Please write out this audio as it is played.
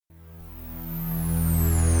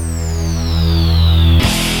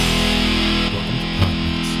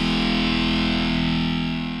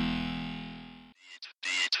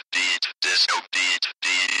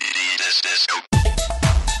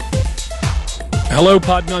Hello,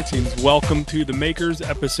 Podnutzians. Welcome to The Makers,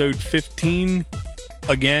 episode 15.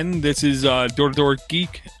 Again, this is Door-to-Door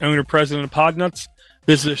Geek, owner, president of Podnuts.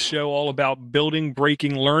 This is a show all about building,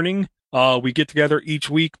 breaking, learning. We get together each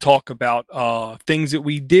week, talk about things that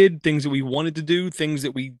we did, things that we wanted to do, things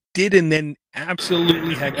that we did, and then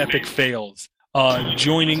absolutely had epic fails.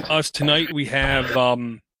 Joining us tonight, we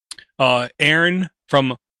have Aaron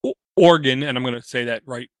from Oregon, and I'm going to say that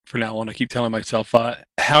right for now on. I keep telling myself.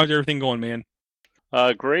 How's everything going, man?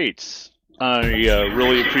 Great. I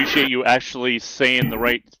really appreciate you actually saying the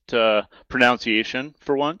right pronunciation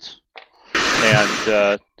for once.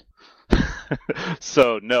 And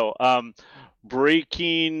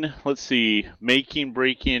breaking, let's see, making,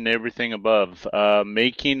 breaking, and everything above. I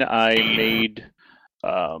made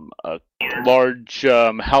a large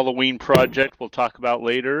Halloween project we'll talk about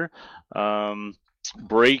later.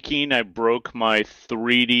 Breaking, I broke my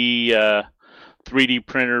 3D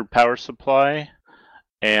printer power supply.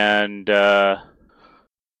 And got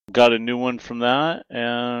a new one from that,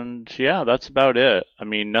 and yeah, that's about it. I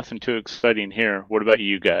mean, nothing too exciting here. What about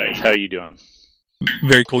you guys? How are you doing?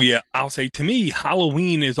 Very cool. Yeah, I'll say to me,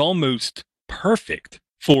 Halloween is almost perfect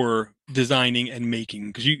for designing and making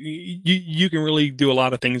because you can really do a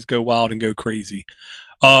lot of things, go wild and go crazy.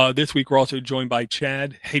 This week we're also joined by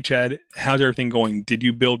Chad. Hey, Chad, how's everything going? Did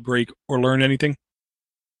you build, break, or learn anything?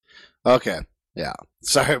 Okay. Yeah.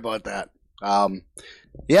 Sorry about that.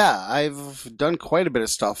 Yeah, I've done quite a bit of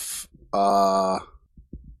stuff.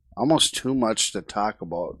 Almost too much to talk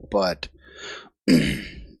about, but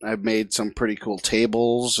I've made some pretty cool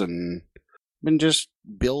tables and been just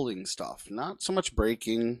building stuff. Not so much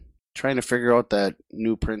breaking. Trying to figure out that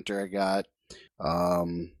new printer I got.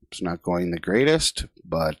 It's not going the greatest,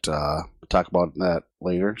 but we'll talk about that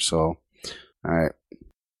later. So, all right.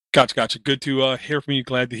 Gotcha. Good to hear from you.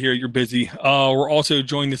 Glad to hear you're busy. We're also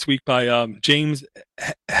joined this week by James.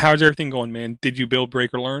 How's everything going, man? Did you build,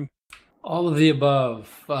 break, or learn? All of the above.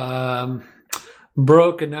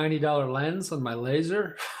 Broke a $90 lens on my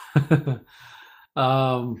laser.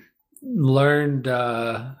 Learned,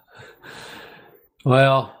 I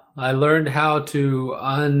learned how to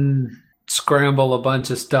unscramble a bunch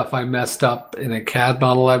of stuff I messed up in a CAD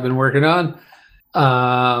model I've been working on.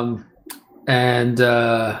 And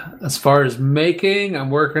as far as making, I'm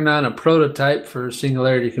working on a prototype for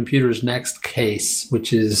Singularity Computer's next case,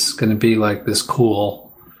 which is going to be like this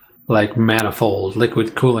cool, like manifold,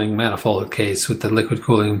 liquid cooling manifold case with the liquid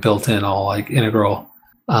cooling built in, all like integral.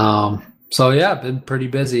 So yeah, I've been pretty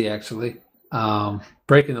busy actually.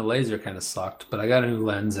 Breaking the laser kind of sucked, but I got a new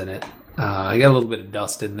lens in it. I got a little bit of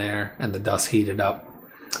dust in there, and the dust heated up.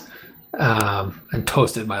 And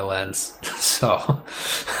toasted my lens. So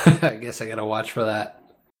I guess I got to watch for that.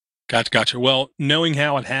 Gotcha. Well, knowing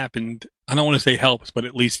how it happened, I don't want to say helps, but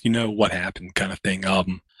at least you know what happened kind of thing. I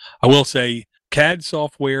will say CAD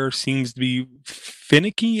software seems to be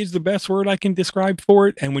finicky is the best word I can describe for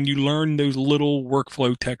it. And when you learn those little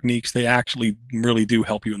workflow techniques, they actually really do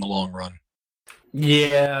help you in the long run.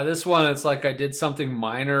 Yeah, this one, it's like I did something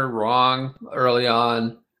minor wrong early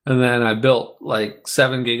on. And then I built like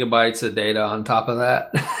 7 gigabytes of data on top of that.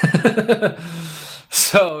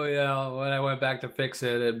 So, when I went back to fix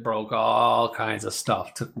it, it broke all kinds of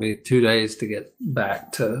stuff. Took me 2 days to get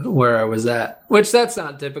back to where I was at, which that's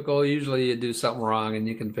not typical. Usually you do something wrong and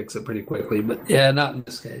you can fix it pretty quickly. But yeah, not in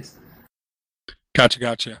this case.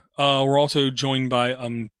 Gotcha. We're also joined by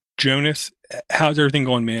Jonas. How's everything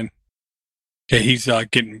going, man? Okay, he's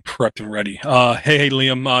getting prepped and ready. Hey,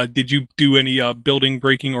 Liam, did you do any building,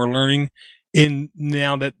 breaking, or learning? In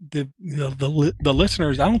now that the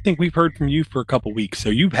listeners, I don't think we've heard from you for a couple weeks, so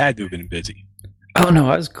you've had to have been busy. Oh no,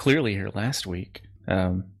 I was clearly here last week.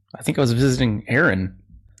 I think I was visiting Aaron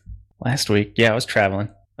last week. Yeah, I was traveling.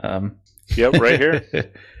 Yep, right here.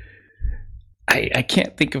 I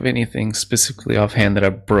can't think of anything specifically offhand that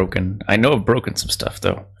I've broken. I know I've broken some stuff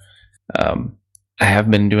though. I have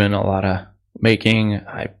been doing a lot of making.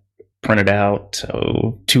 I printed out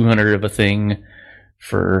 200 of a thing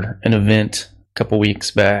for an event a couple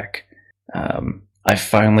weeks back. I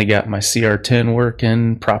finally got my CR10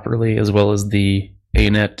 working properly, as well as the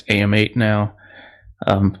ANET AM8 now.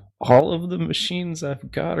 All of the machines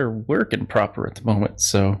I've got are working proper at the moment,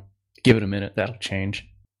 so give it a minute, that'll change.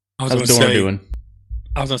 How's the door doing?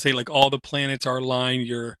 I was going to say, like, all the planets are aligned,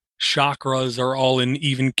 your chakras are all in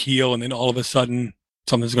even keel, and then all of a sudden,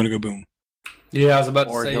 something's going to go boom. Yeah, I was about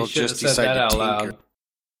to Or say, he'll you should have just said decide that to out tinker. loud.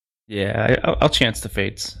 Yeah, I'll chance the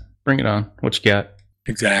fates. Bring it on. What you got?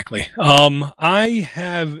 Exactly. I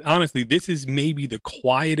have, honestly, this is maybe the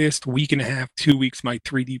quietest week and a half, 2 weeks my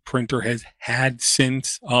 3D printer has had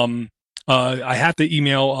since I have to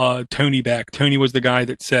email Tony back. Tony was the guy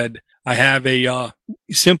that said, I have a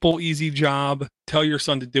simple, easy job. Tell your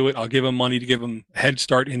son to do it. I'll give him money to give him a head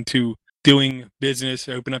start into doing business,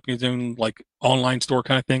 open up his own like online store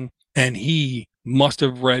kind of thing. And he must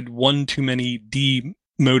have read one too many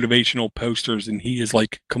demotivational posters, and he is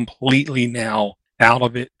like completely now out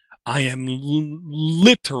of it. I am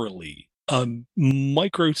literally a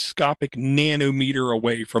microscopic nanometer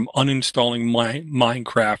away from uninstalling my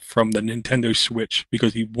Minecraft from the Nintendo Switch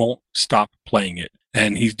because he won't stop playing it,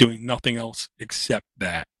 and he's doing nothing else except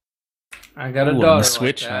that. I got a Ooh, on daughter the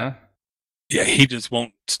Switch, like that. huh? Yeah, he just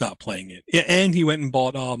won't stop playing it. Yeah, and he went and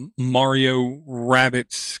bought Mario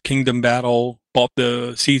Rabbids Kingdom Battle, bought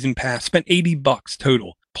the season pass, spent $80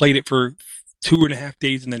 total, played it for 2.5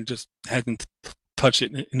 days, and then just hasn't touched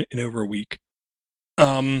it in over a week.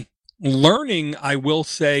 Learning, I will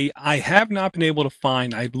say, I have not been able to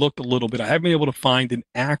find, I've looked a little bit, I haven't been able to find an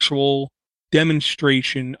actual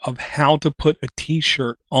demonstration of how to put a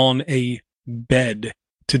t-shirt on a bed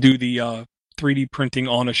to do the 3D printing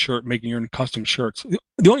on a shirt, making your own custom shirts.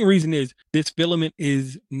 The only reason is this filament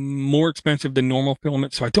is more expensive than normal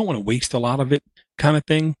filament, so I don't want to waste a lot of it kind of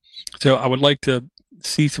thing. So I would like to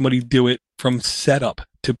see somebody do it from setup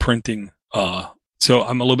to printing. So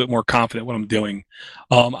I'm a little bit more confident what I'm doing.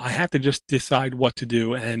 I have to just decide what to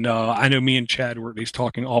do. And I know me and Chad were at least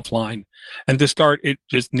talking offline. And to start, it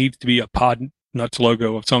just needs to be a Pod Nuts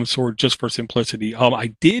logo of some sort just for simplicity.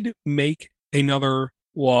 I did make another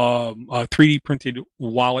 3D printed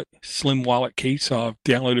wallet, slim wallet case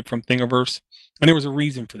downloaded from Thingiverse. And there was a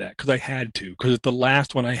reason for that because I had to. Because the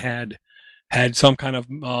last one I had some kind of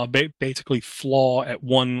basically flaw at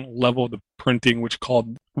one level of the printing, which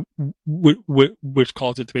caused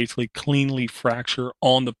it to basically cleanly fracture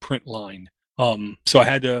on the print line. So I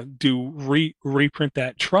had to reprint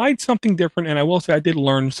that. Tried something different, and I will say I did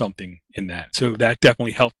learn something in that. So that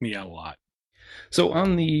definitely helped me out a lot. So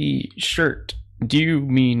on the shirt, do you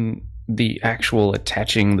mean the actual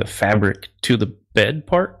attaching the fabric to the bed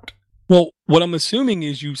part? Well, what I'm assuming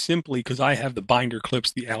is you simply, because I have the binder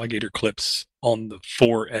clips, the alligator clips on the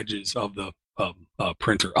four edges of the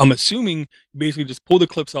printer. I'm assuming you basically just pull the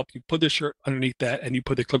clips up, you put the shirt underneath that, and you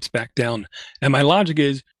put the clips back down. And my logic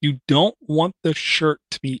is you don't want the shirt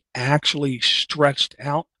to be actually stretched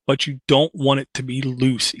out, but you don't want it to be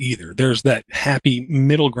loose either. There's that happy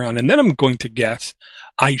middle ground. And then I'm going to guess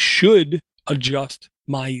I should adjust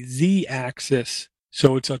my Z-axis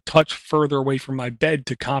so it's a touch further away from my bed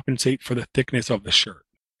to compensate for the thickness of the shirt.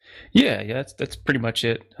 Yeah, that's pretty much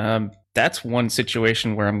it. That's one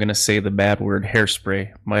situation where I'm going to say the bad word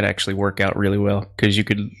hairspray might actually work out really well because you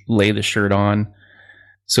could lay the shirt on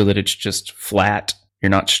so that it's just flat. You're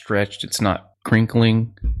not stretched. It's not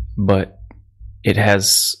crinkling, but it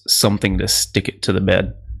has something to stick it to the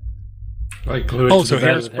bed. Like glue it to the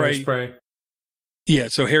bed with hairspray. Yeah,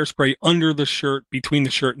 so hairspray under the shirt, between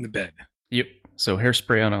the shirt and the bed. Yep. So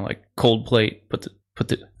hairspray on a like cold plate, put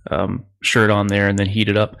the shirt on there, and then heat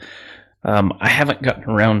it up. I haven't gotten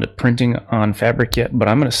around to printing on fabric yet, but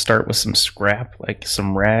I'm going to start with some scrap, like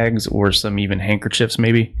some rags or some even handkerchiefs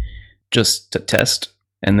maybe, just to test,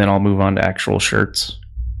 and then I'll move on to actual shirts.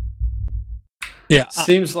 Yeah,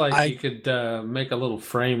 seems like you could make a little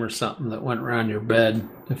frame or something that went around your bed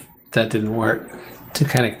if that didn't work, to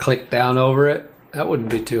kind of click down over it. That wouldn't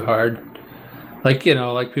be too hard. Like,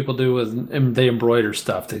 like people do with, they embroider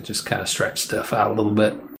stuff. They just kind of stretch stuff out a little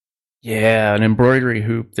bit. Yeah, an embroidery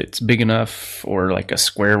hoop that's big enough, or like a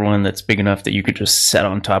square one that's big enough that you could just set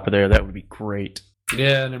on top of there. That would be great.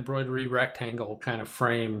 Yeah, an embroidery rectangle kind of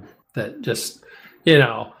frame that just,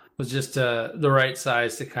 was just the right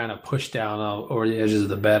size to kind of push down over the edges of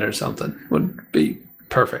the bed or something would be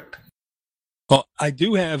perfect. Well, I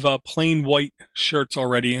do have plain white shirts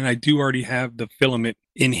already, and I do already have the filament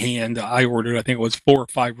in hand. I ordered, I think it was 4 or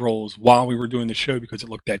 5 rolls while we were doing the show because it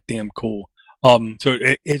looked that damn cool. So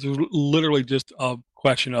it's literally just a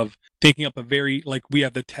question of thinking up we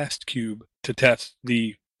have the test cube to test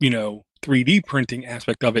the, 3D printing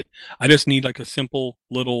aspect of it. I just need like a simple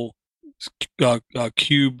little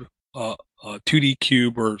cube, 2D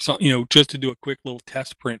cube or something, just to do a quick little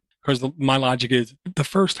test print. Because my logic is the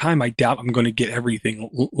first time I doubt I'm going to get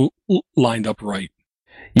everything lined up right.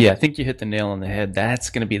 Yeah, I think you hit the nail on the head.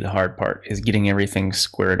 That's going to be the hard part, is getting everything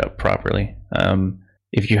squared up properly.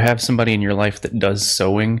 If you have somebody in your life that does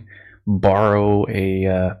sewing, borrow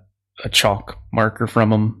a chalk marker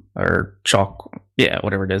from them, or chalk,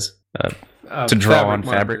 whatever it is, to draw on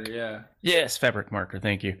fabric. Yeah. Yes, fabric marker.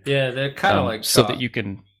 Thank you. Yeah, they're kind of like so that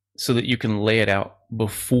you can lay it out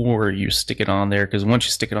before you stick it on there. Because once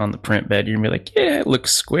you stick it on the print bed, you're gonna be like, yeah, it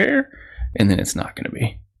looks square, and then it's not going to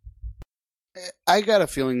be. I got a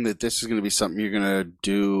feeling that this is going to be something you're going to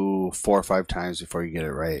do 4 or 5 times before you get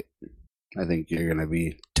it right. I think you're going to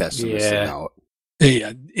be testing this thing out.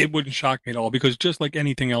 Yeah, it wouldn't shock me at all because just like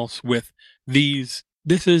anything else with these,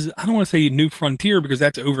 this is, I don't want to say new frontier because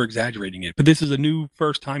that's over exaggerating it, but this is a new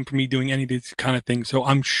first time for me doing any of these kind of things. So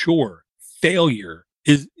I'm sure failure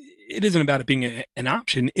isn't about it being an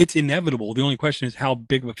option. It's inevitable. The only question is how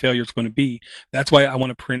big of a failure it's going to be. That's why I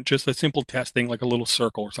want to print just a simple testing, like a little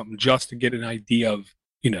circle or something, just to get an idea of,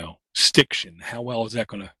 stiction. How well is that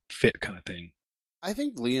going to fit kind of thing. I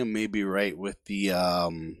think Liam may be right with the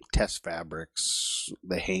test fabrics,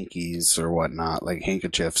 the hankies or whatnot, like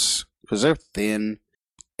handkerchiefs, because they're thin,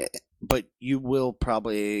 but you will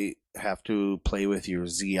probably have to play with your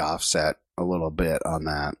Z offset a little bit on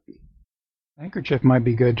that. Handkerchief might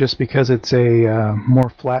be good just because it's a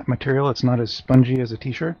more flat material. It's not as spongy as a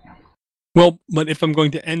t-shirt. Well, but if I'm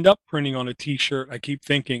going to end up printing on a t-shirt, I keep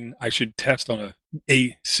thinking I should test on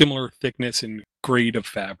a similar thickness and grade of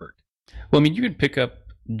fabric. Well, I mean, you could pick up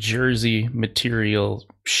jersey material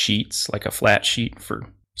sheets, like a flat sheet for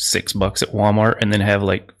 $6 at Walmart, and then have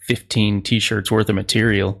like 15 t-shirts worth of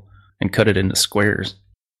material and cut it into squares.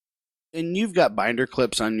 And you've got binder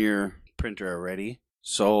clips on your printer already,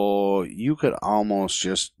 so you could almost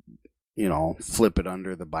just, flip it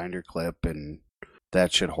under the binder clip, and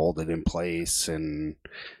that should hold it in place and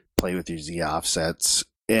play with your Z offsets.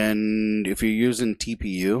 And if you're using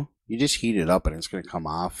TPU, you just heat it up and it's going to come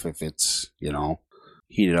off if it's,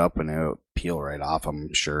 heat it up and it'll peel right off,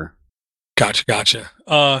 I'm sure. Gotcha.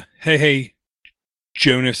 Hey,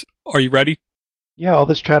 Jonas, are you ready? Yeah, all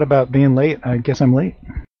this chat about being late, I guess I'm late.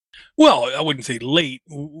 Well, I wouldn't say late.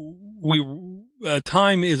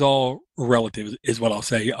 Time is all relative, is what I'll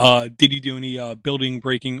say. Did you do any building,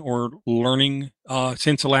 breaking, or learning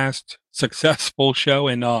since the last successful show?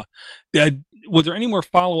 And was there any more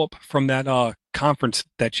follow-up from that conference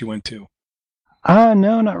that you went to?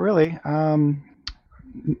 No, not really.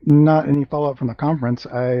 Not any follow-up from the conference.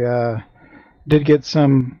 I did get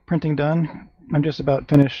some printing done. I'm just about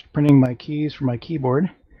finished printing my keys for my keyboard,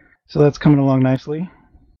 so that's coming along nicely.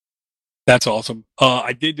 That's awesome.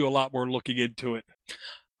 I did do a lot more looking into it.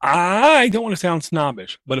 I don't want to sound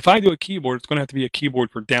snobbish, but if I do a keyboard, it's going to have to be a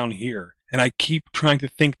keyboard for down here. And I keep trying to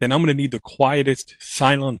think that I'm going to need the quietest,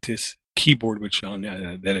 silentest keyboard, which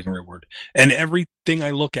that isn't a real word. And everything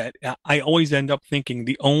I look at, I always end up thinking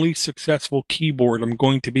the only successful keyboard I'm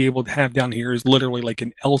going to be able to have down here is literally like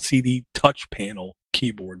an LCD touch panel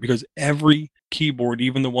keyboard, because every keyboard,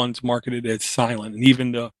 even the ones marketed as silent, and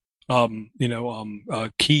even the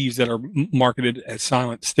keys that are marketed as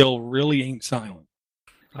silent still really ain't silent.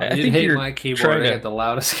 I think hate my keyboard. I got the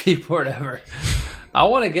loudest keyboard ever. I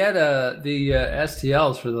want to get the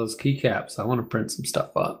STLs for those keycaps. I want to print some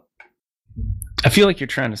stuff up. I feel like you're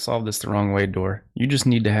trying to solve this the wrong way, Dor. You just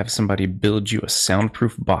need to have somebody build you a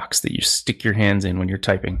soundproof box that you stick your hands in when you're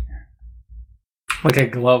typing. Like a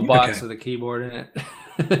glove box with a keyboard in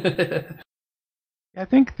it. I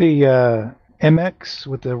think the MX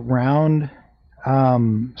with the round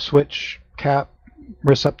switch cap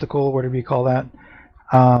receptacle, whatever you call that,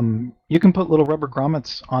 you can put little rubber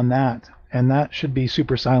grommets on that, and that should be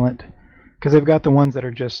super silent, because they've got the ones that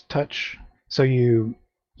are just touch, so you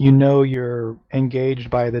you're engaged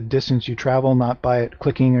by the distance you travel, not by it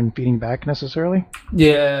clicking and feeding back necessarily.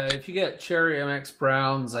 Yeah, if you get Cherry MX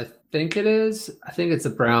Browns, I think it's the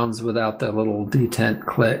Browns without the little detent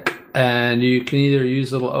click, and you can either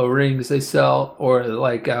use little O-rings they sell, or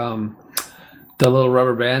like the little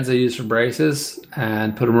rubber bands they use for braces,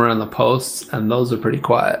 and put them around the posts, and those are pretty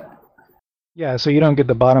quiet. Yeah, so you don't get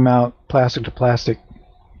the bottom out plastic to plastic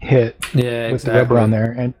hit with the rubber on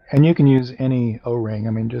there, and you can use any O-ring. I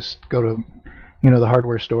mean, just go to the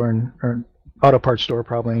hardware store or auto parts store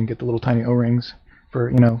probably and get the little tiny O-rings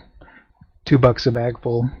for $2 a bag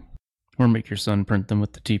full. Or make your son print them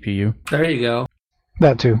with the TPU. There you go.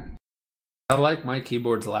 That too. I like my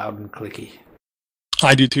keyboards loud and clicky.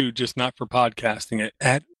 I do too, just not for podcasting.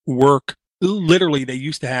 At work, literally, they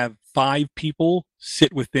used to have 5 people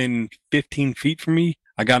sit within 15 feet from me.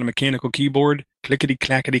 I got a mechanical keyboard, clickety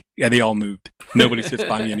clackety, and they all moved. Nobody sits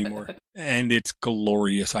by me anymore, and it's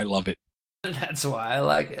glorious. I love it. That's why I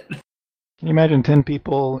like it. Can you imagine 10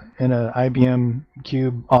 people in an IBM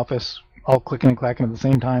Cube office all clicking and clacking at the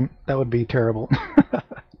same time? That would be terrible.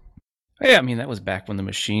 Yeah, I mean, that was back when the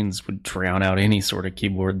machines would drown out any sort of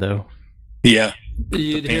keyboard, though. Yeah.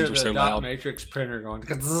 You'd hear the dot matrix printer going.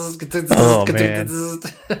 Oh,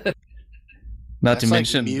 man. Not to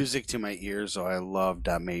mention music to my ears, so I love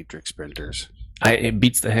dot matrix printers. It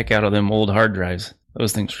beats the heck out of them old hard drives.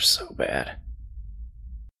 Those things were so bad.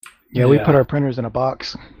 Yeah, we put our printers in a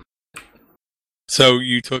box. So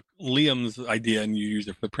you took Liam's idea and you used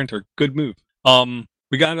it for the printer. Good move.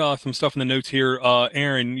 We got some stuff in the notes here.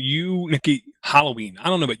 Aaron, Nikki, Halloween. I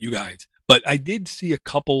don't know about you guys, but I did see a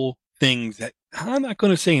couple things that I'm not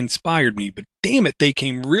going to say inspired me, but damn it, they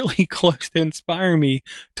came really close to inspiring me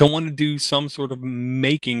to want to do some sort of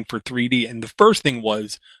making for 3D. And the first thing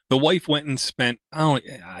was the wife went and spent, I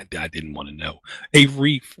didn't want to know, a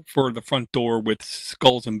wreath for the front door with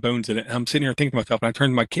skulls and bones in it. And I'm sitting here thinking to myself, and I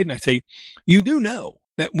turn to my kid and I say, you do know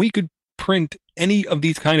that we could print any of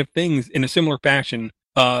these kind of things in a similar fashion,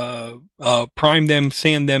 prime them,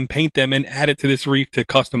 sand them, paint them, and add it to this wreath to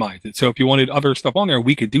customize it. So if you wanted other stuff on there,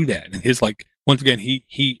 we could do that. And his, like, once again,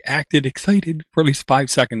 he acted excited for at least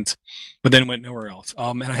 5 seconds, but then went nowhere else.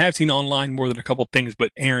 And I have seen online more than a couple things,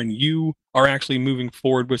 but Aaron, you are actually moving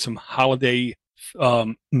forward with some holiday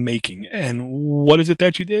making. And what is it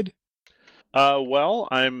that you did? Well,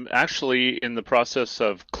 I'm actually in the process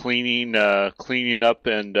of cleaning up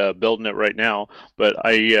and building it right now. But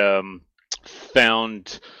I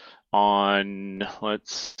found on,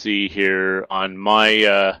 let's see here, on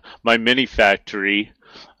my my mini factory,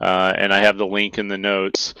 and I have the link in the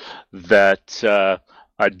notes, that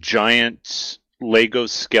a giant Lego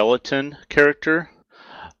skeleton character,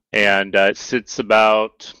 and it sits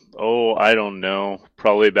about, I don't know,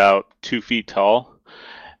 probably about 2 feet tall.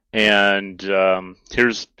 And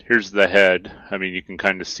here's the head. I mean, you can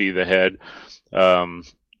kind of see the head.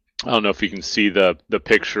 I don't know if you can see the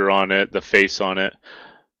picture on it, the face on it.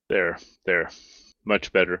 There,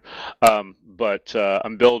 much better. But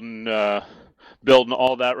I'm building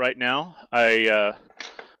all that right now. I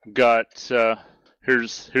got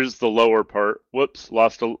here's the lower part. Whoops,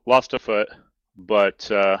 lost a foot.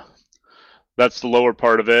 But that's the lower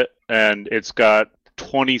part of it, and it's got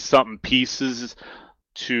 20-something pieces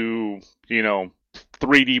to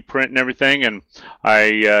 3D print and everything, and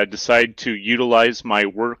I decided to utilize my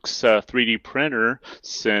Works 3D printer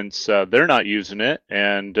since they're not using it,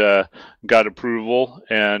 and got approval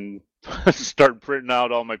and start printing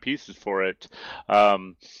out all my pieces for it.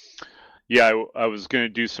 Yeah, I was going to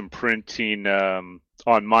do some printing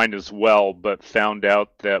on mine as well, but found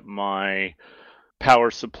out that my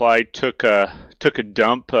power supply took a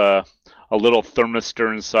dump. A little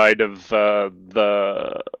thermistor inside of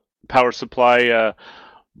the power supply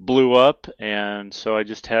blew up, and so I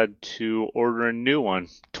just had to order a new one.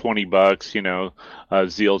 $20,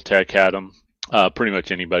 Zealtech had them. Pretty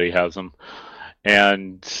much anybody has them,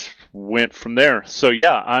 and went from there. So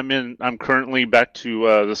yeah, I'm currently back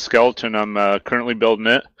to the skeleton. I'm currently building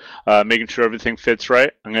it, making sure everything fits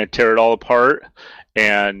right. I'm going to tear it all apart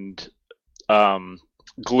and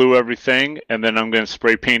glue everything, and then I'm going to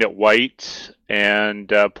spray paint it white and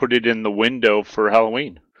put it in the window for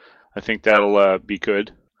Halloween. I think that'll be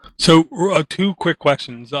good. So 2 quick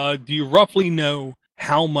questions. Do you roughly know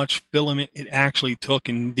how much filament it actually took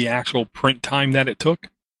and the actual print time that it took?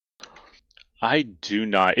 I do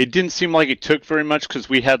not. It didn't seem like it took very much, because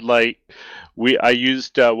we had I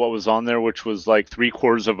used what was on there, which was like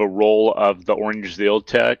 3/4 of a roll of the orange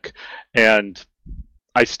Zealtech, and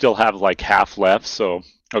I still have like half left, so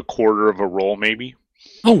 1/4 of a roll maybe.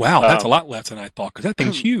 Oh wow, that's a lot less than I thought, because that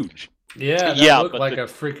thing's huge. Yeah, that looked like a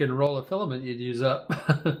freaking roll of filament you'd use up.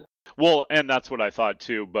 Well, and that's what I thought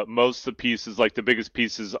too, but most of the pieces, like the biggest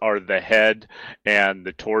pieces, are the head and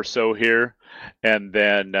the torso here, and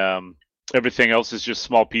then everything else is just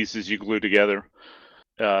small pieces you glue together.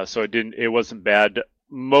 So it wasn't bad.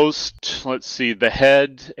 Let's see, the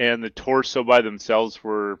head and the torso by themselves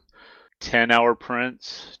were 10-hour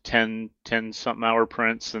prints, 10 something hour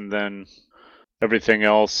prints, and then everything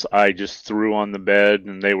else I just threw on the bed,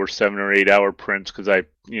 and they were 7 or 8 hour prints, because I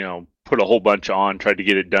put a whole bunch on, tried to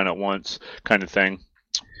get it done at once, kind of thing.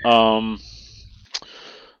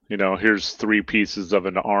 Here's 3 pieces of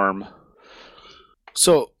an arm.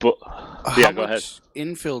 So yeah, go ahead.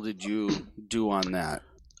 Infill did you do on that?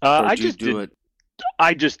 I just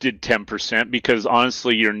did 10%, because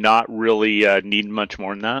honestly, you're not really needing much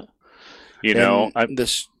more than that.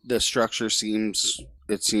 The structure seems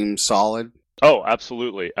solid. Oh,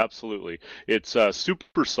 absolutely. It's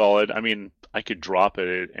super solid. I mean, I could drop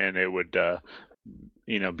it and it would,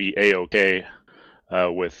 be A-okay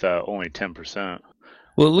with only 10%.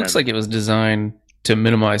 Well, it looks like it was designed to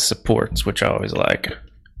minimize supports, which I always like,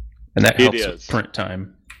 and that helps with print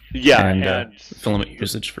time. Yeah, and filament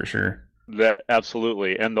usage for sure. That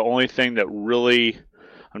absolutely. And the only thing that really,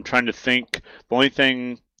 I'm trying to think, the only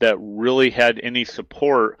thing that really had any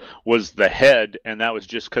support was the head, and that was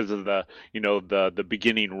just because of the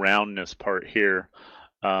beginning roundness part here.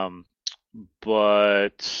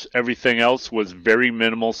 But everything else was very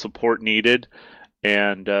minimal support needed,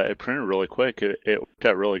 and it printed really quick. It worked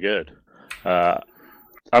out really good.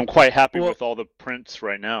 I'm quite happy with all the prints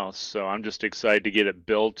right now, so I'm just excited to get it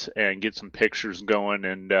built and get some pictures going,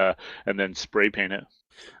 and then spray paint it.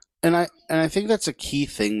 And I think that's a key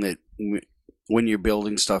thing that when you're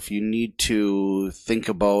building stuff, you need to think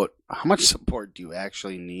about how much support do you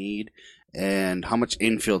actually need, and how much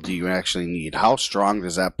infill do you actually need. How strong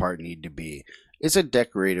does that part need to be? It's a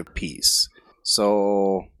decorative piece,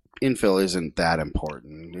 so infill isn't that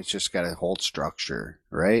important. It's just got to hold structure,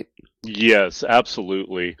 right? Yes,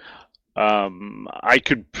 absolutely. I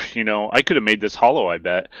could have made this hollow, I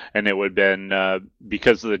bet, and it would have been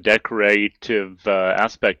because of the decorative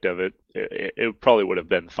aspect of it. It probably would have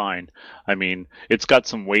been fine. I mean, it's got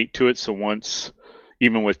some weight to it, so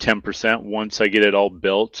even with 10%, once I get it all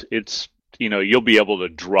built, it's you'll be able to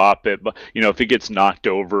drop it, but if it gets knocked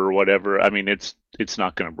over or whatever, I mean, it's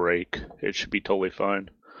not going to break. It should be totally fine.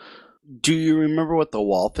 Do you remember what the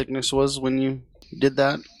wall thickness was when you did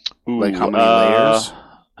that? Ooh, like how many layers?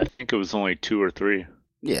 I think it was only 2 or 3.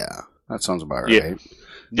 Yeah, that sounds about right. Yeah.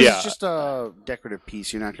 Yeah. It's just a decorative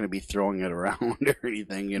piece. You're not going to be throwing it around or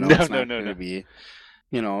anything. No, it's not no. going to be,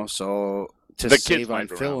 so to The save kids on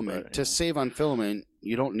might around, filament, but, to save on filament,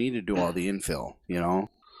 you don't need to do all the infill.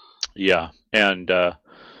 Yeah, and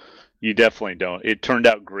you definitely don't. It turned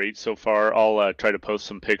out great so far. I'll try to post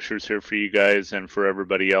some pictures here for you guys and for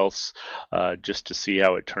everybody else, just to see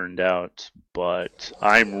how it turned out. But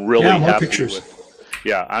I'm really happy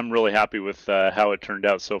I'm really happy with how it turned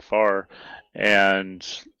out so far. And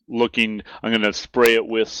I'm going to spray it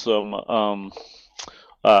with some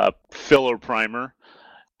filler primer,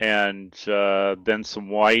 and then some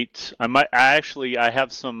white. I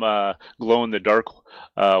have some glow in the dark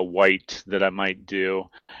white that I might do,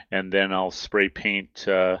 and then I'll spray paint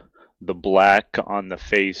the black on the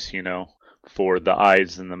face, for the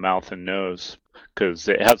eyes and the mouth and nose, because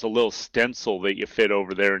it has a little stencil that you fit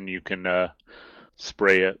over there, and you can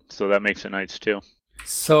spray it, so that makes it nice too.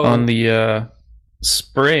 So on the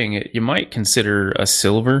spraying it, you might consider a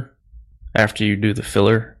silver after you do the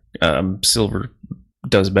filler. Silver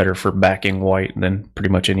does better for backing white than pretty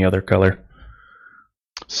much any other color.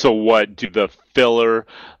 So what, do the filler,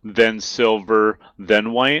 then silver,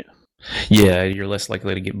 then white? Yeah, you're less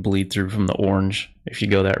likely to get bleed through from the orange if you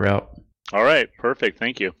go that route. All right, perfect.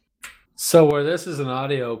 Thank you. So where this is an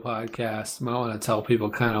audio podcast, I want to tell people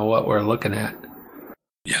kind of what we're looking at.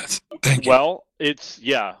 Yes, thank you. Well,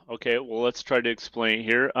 okay, well, let's try to explain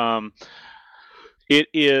here. It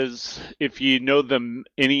is, if you know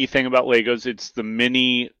anything about Legos, it's the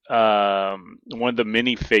one of the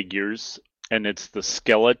mini figures, and it's the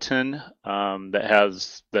skeleton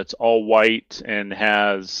that's all white and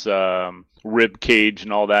has rib cage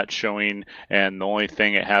and all that showing, and the only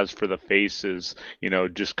thing it has for the face is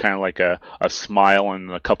just kind of like a smile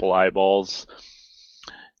and a couple eyeballs.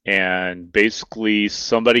 And basically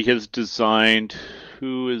somebody has designed,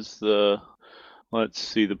 let's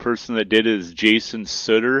see, the person that did it is Jason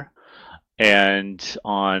Sutter, and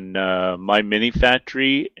on My Mini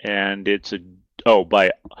Factory, and it's by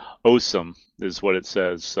Osum is what it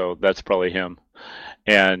says, so that's probably him.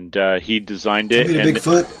 And he designed it. And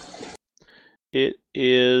Bigfoot? It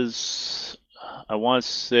is, I want to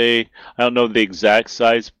say, I don't know the exact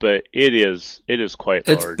size, but it is quite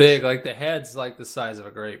large. It's big, like the head's like the size of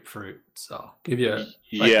a grapefruit, so give you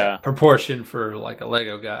a proportion for like a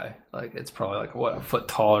Lego guy. Like it's probably like a foot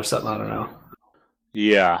tall or something, I don't know.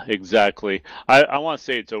 Yeah, exactly. I want to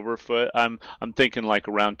say it's over a foot. I'm thinking like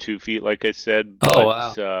around 2 feet, like I said. But,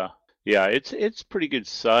 wow. Yeah, it's pretty good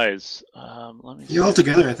size. Let me see.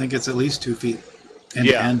 Altogether, I think it's at least 2 feet end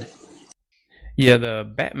to end. Yeah, the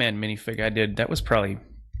Batman minifig I did, that was probably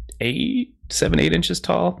 7, 8 inches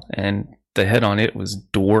tall, and the head on it was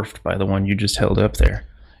dwarfed by the one you just held up there.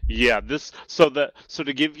 Yeah, so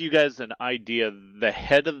to give you guys an idea, the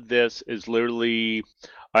head of this is literally,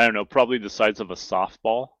 I don't know, probably the size of a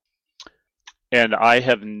softball. And I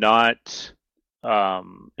have not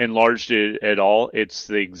enlarged it at all. It's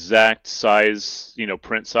the exact size,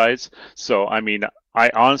 print size. So, I mean, I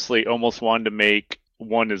honestly almost wanted to make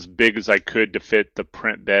one as big as I could to fit the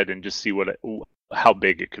print bed and just see how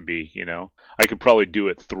big it could be, I could probably do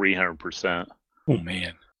it 300%. Oh,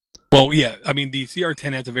 man. Well, yeah, I mean, the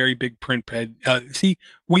CR10 has a very big print bed.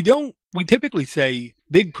 We typically say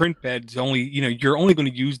big print beds only, you're only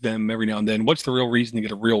going to use them every now and then. What's the real reason to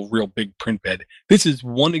get a real big print bed? This is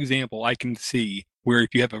one example I can see where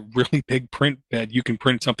if you have a really big print bed, you can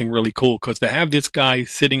print something really cool. Because to have this guy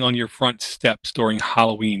sitting on your front steps during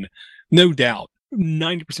Halloween, no doubt,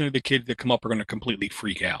 90% of the kids that come up are going to completely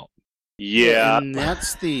freak out. Yeah, and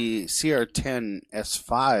that's the CR10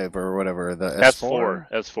 S5 or whatever, the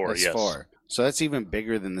S4, S4, yes. So that's even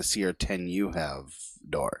bigger than the CR10 you have,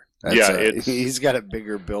 Door. He's got a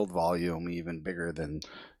bigger build volume, even bigger than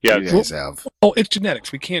you guys have. Oh, it's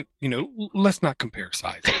genetics. We can't, let's not compare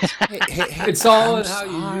sizes. It's all in how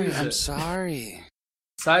you use it. I'm sorry.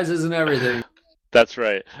 Size isn't everything. That's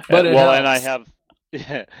right. But and I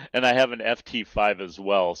have an FT5 as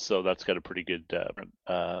well, so that's got a pretty good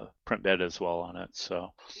print bed as well on it.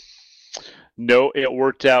 So no, it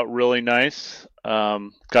worked out really nice.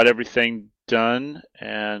 Got everything done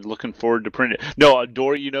and looking forward to printing it. No,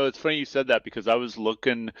 Door, it's funny you said that because I was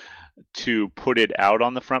looking to put it out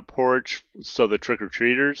on the front porch so the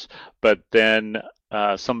trick-or-treaters, but then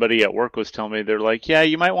somebody at work was telling me, they're like, yeah,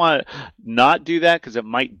 you might want to not do that because it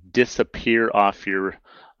might disappear off your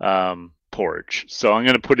porch. So I'm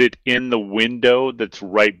going to put it in the window that's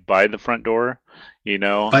right by the front door,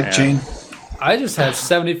 Bike chain. I just had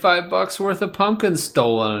 $75 worth of pumpkins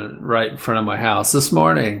stolen right in front of my house this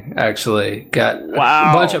morning. Actually, got a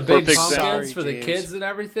bunch of big pumpkins for the kids and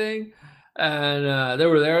everything, and they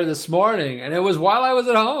were there this morning. And it was while I was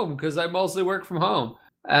at home because I mostly work from home.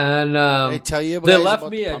 And I tell you, they left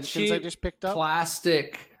me a cheap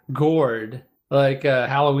plastic gourd, like a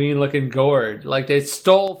Halloween-looking gourd. Like they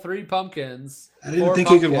stole 3 pumpkins. I didn't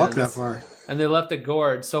think you could walk that far. And they left a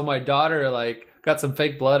gourd. So my daughter got some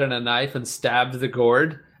fake blood and a knife and stabbed the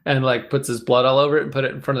gourd and puts his blood all over it and put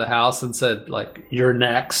it in front of the house and said you're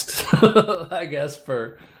next. I guess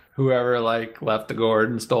for whoever left the gourd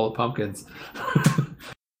and stole the pumpkins.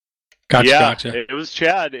 Gotcha. It was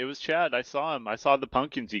Chad. I saw him. I saw the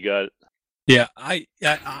pumpkins he got. Yeah, I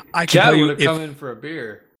can Chad tell you would have come in for a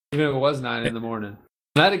beer even if it was 9 a.m. And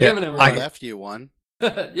I'd have given him. I left you one.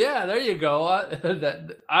 Yeah, there you go.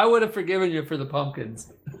 I would have forgiven you for the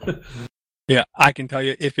pumpkins. Yeah, I can tell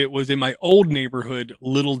you, if it was in my old neighborhood,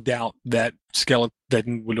 little doubt that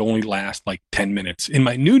skeleton would only last 10 minutes. In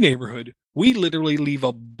my new neighborhood, we literally leave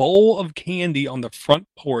a bowl of candy on the front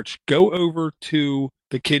porch, go over to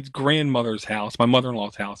the kid's grandmother's house, my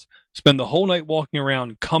mother-in-law's house, spend the whole night walking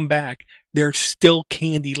around, come back, there's still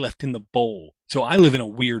candy left in the bowl. So I live in a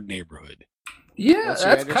weird neighborhood. Yeah,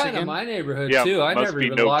 that's kind of my neighborhood, too. I never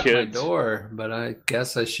even locked my door, but I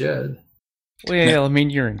guess I should. Well, I mean,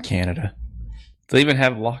 you're in Canada. Do they even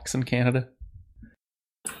have locks in Canada?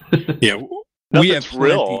 Yeah, we have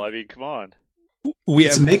real. I mean, come on.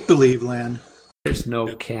 It's make-believe land. There's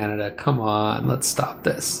no Canada. Come on, let's stop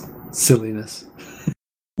this silliness.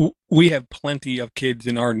 We have plenty of kids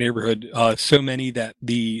in our neighborhood, so many that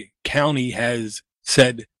the county has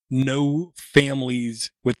said no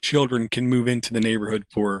families with children can move into the neighborhood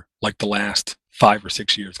for the last 5 or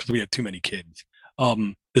 6 years because we have too many kids.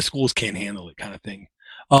 The schools can't handle it, kind of thing.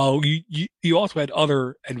 You also had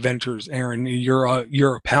other adventures, Aaron.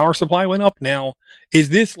 Your power supply went up. Now, is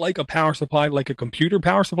this like a power supply, like a computer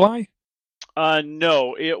power supply?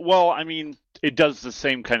 No. It does the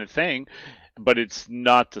same kind of thing, but it's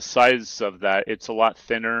not the size of that. It's a lot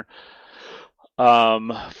thinner.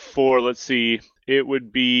 Let's see, it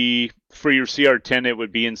would be for your CR10. It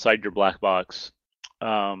would be inside your black box.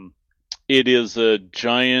 It is a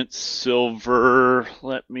giant silver.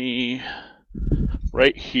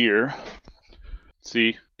 Right here.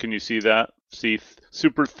 See, can you see that? See,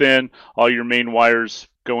 super thin. All your main wires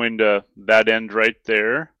go into that end right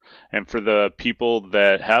there. And for the people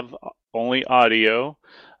that have only audio,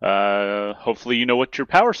 hopefully you know what your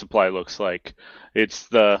power supply looks like. It's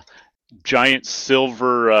the giant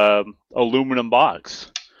silver aluminum box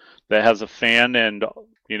that has a fan and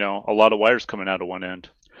a lot of wires coming out of one end.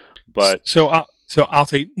 But so I'll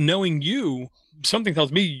say, knowing you, something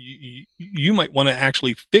tells me you might want to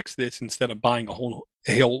actually fix this instead of buying a whole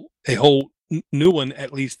new one,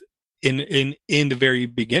 at least in the very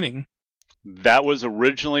beginning. That was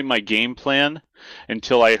originally my game plan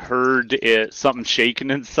until I heard something shaking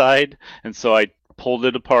inside, and so I pulled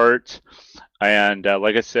it apart. And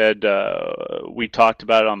like I said, we talked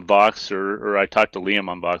about it on Voxer, or I talked to Liam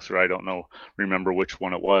on Voxer. I don't remember which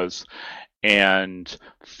one it was, and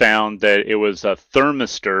found that it was a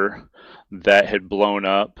thermistor that had blown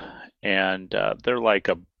up, and they're like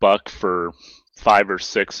 $1 for 5 or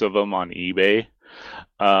 6 of them on eBay.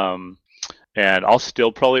 And I'll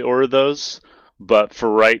still probably order those, but for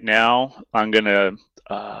right now, I'm gonna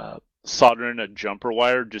solder in a jumper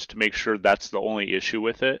wire just to make sure that's the only issue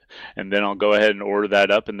with it, and then I'll go ahead and order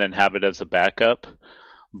that up and then have it as a backup.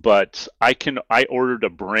 But I ordered a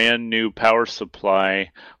brand new power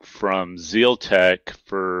supply from Zealtech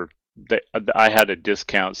I had a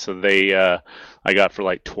discount, so I got for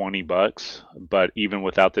 $20, but even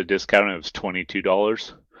without the discount, it was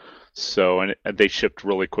 $22. So, and they shipped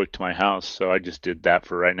really quick to my house. So I just did that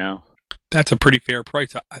for right now. That's a pretty fair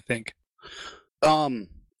price, I think.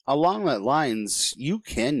 Along that lines, you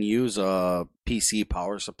can use a PC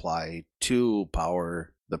power supply to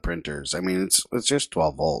power the printers. I mean, it's just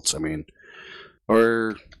 12 volts. I mean,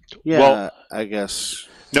 or yeah, well, I guess.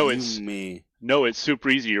 No, it's super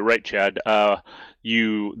easy. You're right, Chad. There's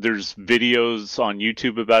videos on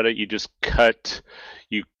YouTube about it. You just cut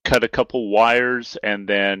a couple wires and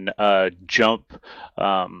then jump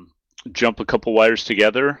a couple wires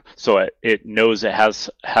together, so it knows it has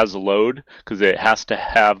a load, because it has to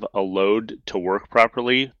have a load to work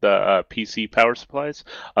properly, the PC power supplies.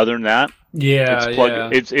 Other than that,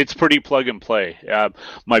 it's pretty plug and play.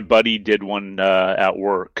 My buddy did one at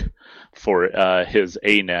work for his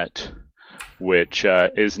ANET, which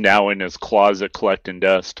is now in his closet collecting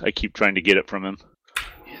dust. I keep trying to get it from him.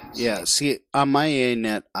 Yeah, see, on my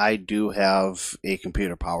ANET, I do have a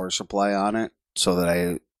computer power supply on it, so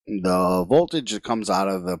that the voltage that comes out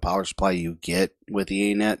of the power supply you get with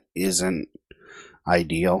the ANET isn't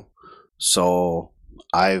ideal. So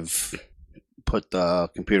I've put the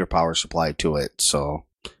computer power supply to it. So,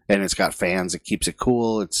 and it's got fans. It keeps it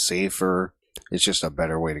cool. It's safer. It's just a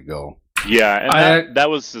better way to go. Yeah, and that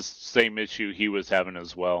was the same issue he was having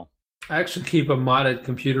as well. I actually keep a modded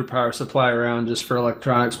computer power supply around just for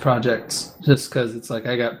electronics projects, just because it's like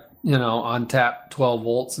I got, on tap 12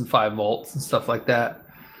 volts and 5 volts and stuff like that.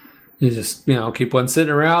 You just, keep one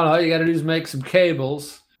sitting around. All you got to do is make some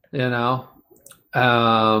cables, and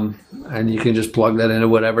you can just plug that into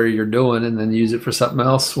whatever you're doing and then use it for something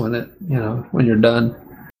else when when you're done.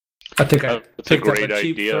 I think I picked up a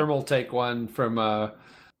cheap Thermaltake one from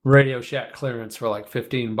Radio Shack clearance for like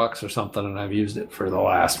 $15 or something, and I've used it for the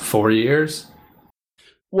last 4 years.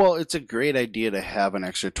 Well, it's a great idea to have an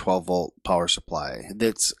extra 12-volt power supply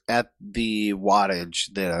that's at the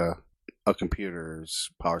wattage that a computer's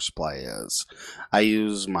power supply is. I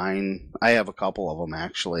use mine. I have a couple of them,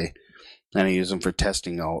 actually, and I use them for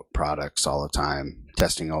testing out products all the time,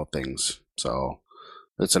 testing out things. So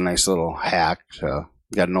it's a nice little hack.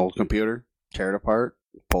 Got an old computer, tear it apart,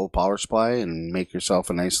 pull a power supply, and make yourself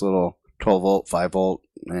a nice little 12-volt, 5-volt,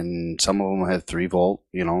 and some of them have 3-volt.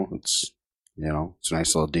 It's a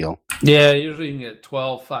nice little deal. Yeah, usually you can get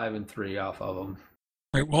 12, 5, and 3 off of them.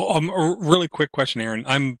 Right. Well, a really quick question, Aaron.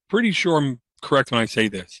 I'm pretty sure I'm correct when I say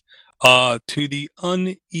this. To the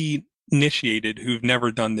uninitiated who've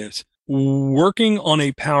never done this, working on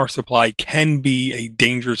a power supply can be a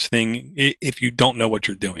dangerous thing if you don't know what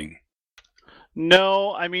you're doing.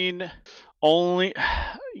 No, I mean,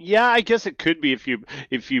 I guess it could be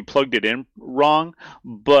if you plugged it in wrong.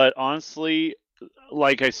 But honestly,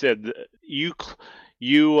 like I said, you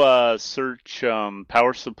search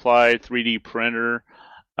power supply 3D printer,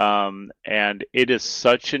 and it is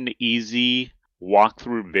such an easy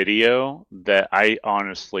walkthrough video that I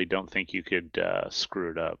honestly don't think you could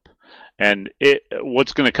screw it up. And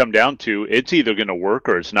what's going to come down to, it's either going to work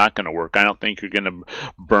or it's not going to work. I don't think you're going to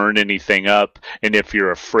burn anything up. And if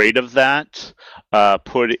you're afraid of that,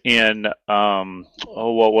 put in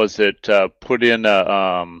put in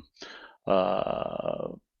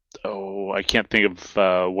I can't think of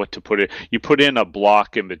what to put in. You put in a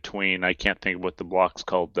block in between. I can't think of what the block's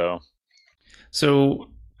called, though.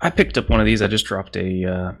 So I picked up one of these. I just dropped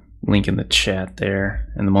a link in the chat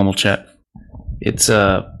there, in the mobile chat. It's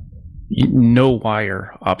a no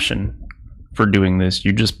wire option for doing this.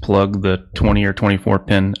 You just plug the 20 or 24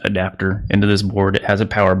 pin adapter into this board. It has a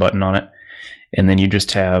power button on it. And then you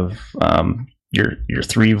just have your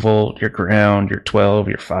 3 volt, your ground, your 12,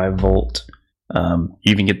 your 5 volt. You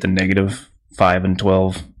even get the negative 5 and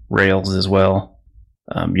 12 rails as well.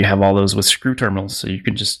 You have all those with screw terminals, so you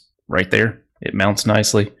can just right there. It mounts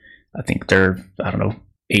nicely. I think they're,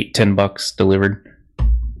 $8-10 delivered.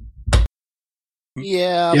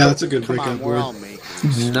 Yeah, that's a good breakout board.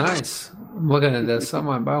 Nice. I'm looking at this. I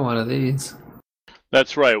might buy one of these.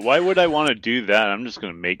 That's right. Why would I want to do that? I'm just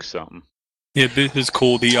going to make something. Yeah, this is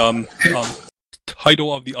cool. The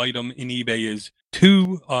title of the item in eBay is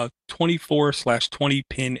 2 24/20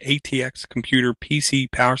 pin ATX computer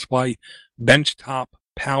PC power supply benchtop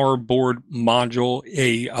power board module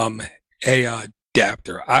a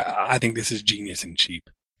adapter. I think this is genius and cheap.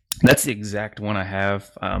 That's the exact one I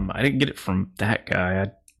have. I didn't get it from that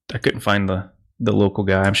guy. I couldn't find the local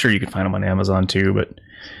guy. I'm sure you could find him on Amazon too, but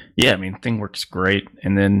yeah, thing works great.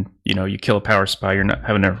 And then, you kill a power supply, you're not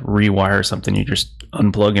having to rewire something, you just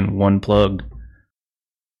unplug in one plug.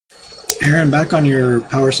 Aaron, back on your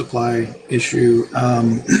power supply issue,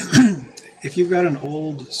 if you've got an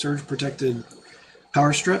old surge protected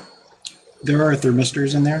power strip, there are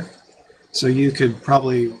thermistors in there. So you could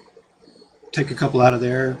probably take a couple out of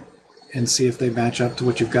there and see if they match up to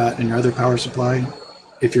what you've got in your other power supply,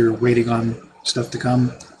 if you're waiting on stuff to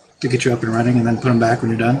come to get you up and running, and then put them back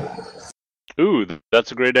when you're done. Ooh,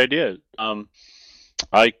 that's a great idea.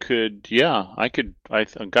 I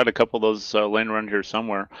got a couple of those laying around here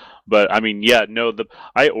somewhere. But I mean, yeah, no,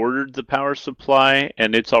 I ordered the power supply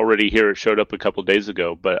and it's already here. It showed up a couple days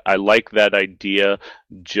ago. But I like that idea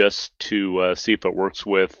just to see if it works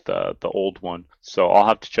with the old one. So I'll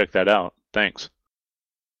have to check that out. Thanks.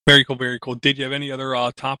 Very cool, very cool. Did you have any other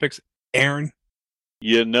topics, Aaron?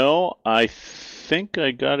 I think I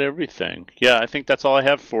got everything. Yeah, I think that's all I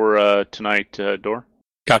have for tonight, Dor.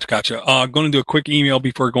 Gotcha. I'm going to do a quick email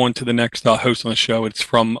before going to the next host on the show. It's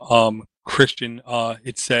from Christian.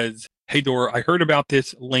 It says, "Hey Dor, I heard about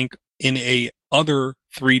this link in a other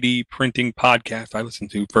 3D printing podcast I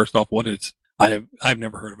listened to. First off, what is? I've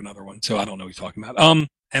never heard of another one, so I don't know what he's talking about.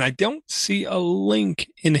 And I don't see a link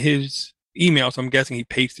in his email, so I'm guessing he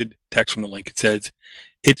pasted text from the link. It says,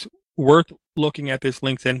 it's worth looking at this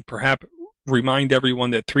link and perhaps remind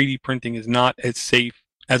everyone that 3D printing is not as safe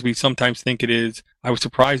as we sometimes think it is. I was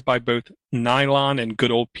surprised by both nylon and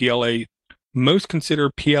good old PLA. Most consider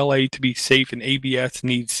PLA to be safe, and ABS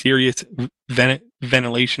needs serious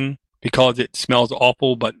ventilation because it smells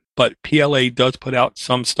awful, but PLA does put out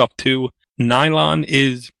some stuff too. Nylon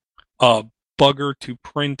is a bugger to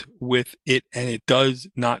print with it, and it does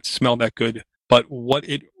not smell that good, but what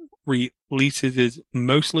it releases is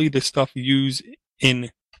mostly the stuff used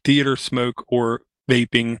in theater smoke or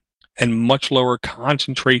vaping, and much lower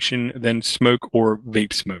concentration than smoke or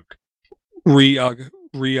vape smoke.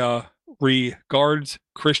 Regards,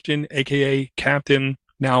 Christian, aka Captain.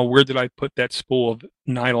 Now, where did I put that spool of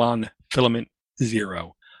nylon filament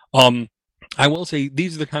 0? I will say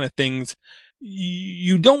these are the kind of things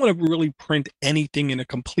you don't want to really print anything in a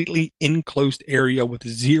completely enclosed area with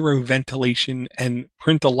zero ventilation and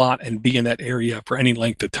print a lot and be in that area for any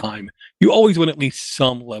length of time. You always want at least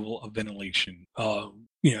some level of ventilation.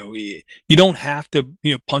 You don't have to,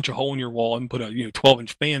 punch a hole in your wall and put a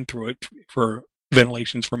 12-inch fan through it for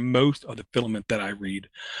ventilations for most of the filament that I read.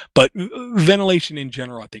 But ventilation in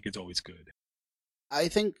general, I think, is always good. I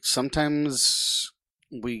think sometimes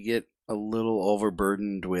we get a little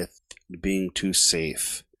overburdened with being too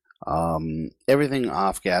safe. Everything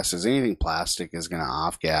off gases, anything plastic is going to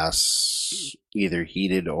off gas, either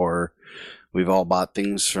heated or we've all bought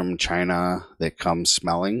things from China that come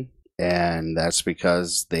smelling, and that's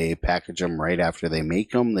because they package them right after they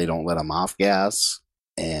make them. They don't let them off gas,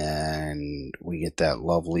 and we get that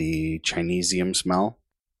lovely Chinesium smell.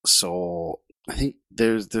 So I think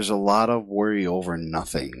there's a lot of worry over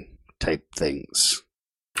nothing type things.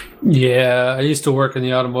 Yeah, I used to work in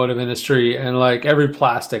the automotive industry, and like every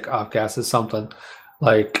plastic off gas is something.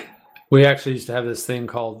 Like we actually used to have this thing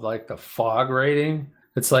called like the fog rating.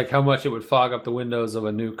 It's like how much it would fog up the windows of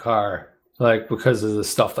a new car, like because of the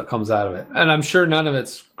stuff that comes out of it. And I'm sure none of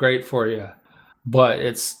it's great for you, but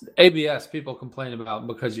it's ABS people complain about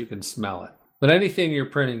because you can smell it. But anything you're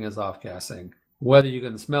printing is off gassing, whether you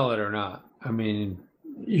can smell it or not. I mean,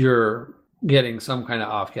 you're getting some kind of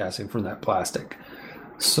off gassing from that plastic.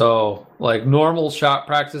 So, like normal shop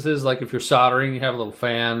practices, like if you're soldering, you have a little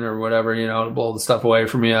fan or whatever, to blow the stuff away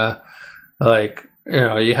from you. Like,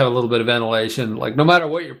 you have a little bit of ventilation. Like, no matter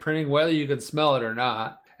what you're printing, whether you can smell it or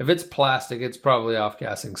not, if it's plastic, it's probably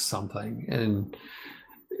off-gassing something. And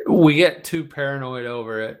we get too paranoid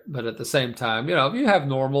over it. But at the same time, if you have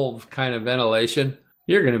normal kind of ventilation,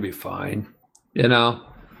 you're going to be fine.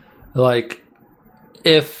 Like,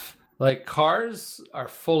 if... Like cars are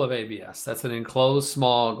full of ABS. That's an enclosed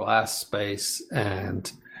small glass space.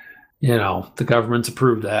 And, the government's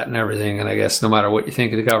approved that and everything. And I guess no matter what you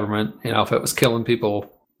think of the government, if it was killing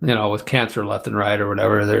people, with cancer left and right or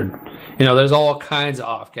whatever, there's all kinds of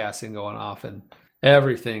off-gassing going off and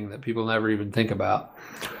everything that people never even think about.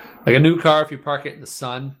 Like a new car, if you park it in the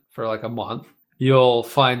sun for like a month, you'll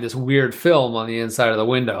find this weird film on the inside of the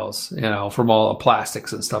windows, from all the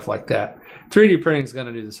plastics and stuff like that. 3D printing is going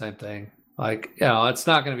to do the same thing. Like, it's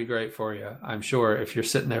not going to be great for you, I'm sure, if you're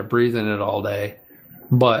sitting there breathing it all day.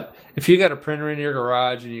 But if you got a printer in your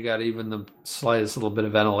garage and you got even the slightest little bit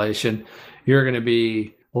of ventilation, you're going to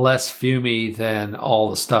be less fumey than all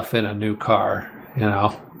the stuff in a new car,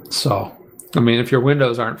 So, I mean, if your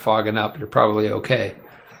windows aren't fogging up, you're probably okay.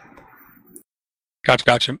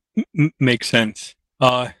 Gotcha. Makes sense.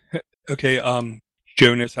 Okay,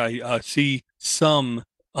 Jonas, I see some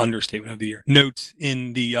understatement of the year notes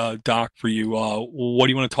in the doc for you. What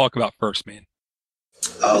do you want to talk about first, man?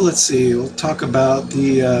 Oh, let's see. We'll talk about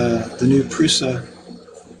the new Prusa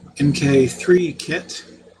MK3 kit.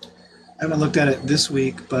 I haven't looked at it this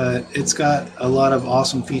week, but it's got a lot of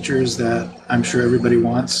awesome features that I'm sure everybody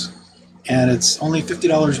wants. And it's only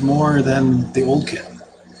 $50 more than the old kit.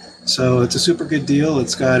 So it's a super good deal.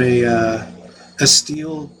 It's got a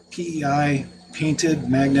steel PEI painted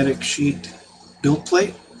magnetic sheet build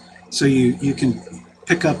plate. So you can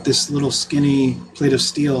pick up this little skinny plate of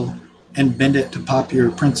steel and bend it to pop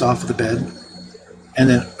your prints off of the bed. And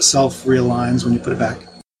then it self-realigns when you put it back.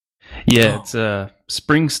 Yeah, it's a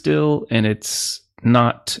spring steel, and it's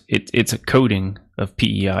not. It's a coating of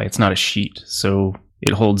PEI. It's not a sheet, so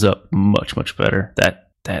it holds up much, much better.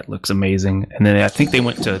 That looks amazing. And then I think they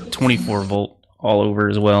went to 24 volt all over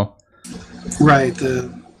as well. Right.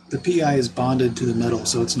 The PEI is bonded to the metal,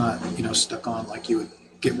 so it's not stuck on like you would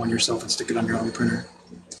get one yourself and stick it on your own printer.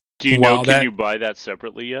 Do you know? Can you buy that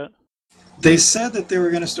separately yet? They said that they were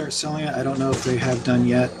going to start selling it. I don't know if they have done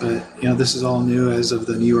yet, but this is all new as of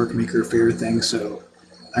the New York Maker Faire thing, so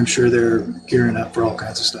I'm sure they're gearing up for all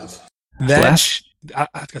kinds of stuff. I was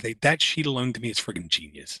gonna say, that sheet alone to me is freaking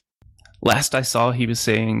genius. Last I saw, he was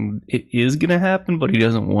saying it is going to happen, but he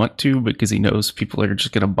doesn't want to because he knows people are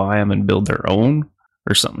just going to buy them and build their own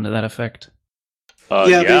or something to that effect.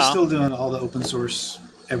 Yeah, they're still doing all the open source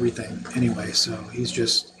everything anyway, so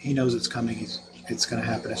he knows it's coming. It's going to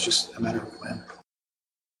happen. It's just a matter of when.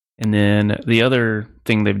 And then the other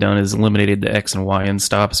thing they've done is eliminated the X and Y end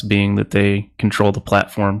stops, being that they control the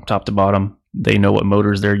platform top to bottom. They know what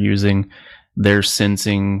motors they're using. They're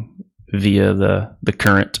sensing via the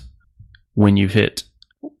current when you've hit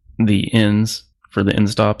the ends for the end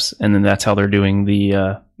stops. And then that's how they're doing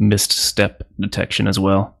the missed step detection as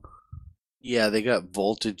well. Yeah, they got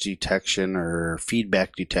voltage detection or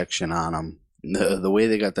feedback detection on them. The way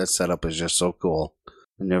they got that set up is just so cool.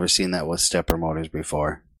 I've never seen that with stepper motors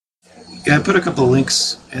before. Yeah, I put a couple of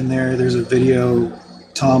links in there. There's a video.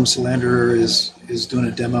 Tom Solanderer is doing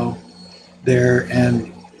a demo there,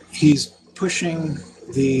 and he's pushing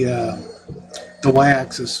the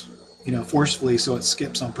y-axis, forcefully, so it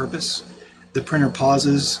skips on purpose. The printer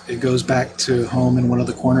pauses. It goes back to home in one of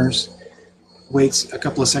the corners, waits a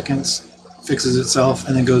couple of seconds, fixes itself,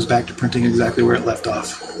 and then goes back to printing exactly where it left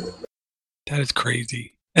off. That is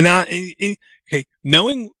crazy. And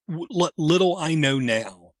knowing what little I know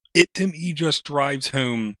now, it to me just drives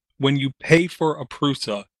home when you pay for a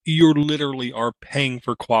Prusa, you literally are paying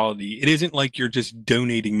for quality. It isn't like you're just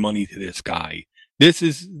donating money to this guy.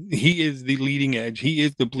 He is the leading edge. He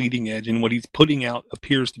is the bleeding edge, and what he's putting out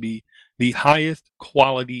appears to be the highest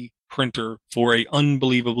quality printer for a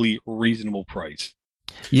unbelievably reasonable price.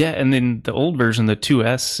 Yeah, and then the old version, the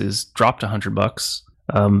 2S, is dropped $100.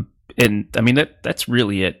 And I mean, that's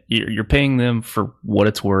really it. You're paying them for what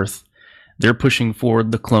it's worth. They're pushing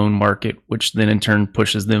forward the clone market, which then in turn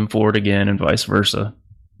pushes them forward again, and vice versa.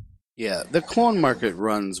 Yeah, the clone market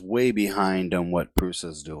runs way behind on what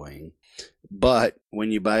Prusa's doing. But when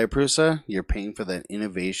you buy a Prusa, you're paying for that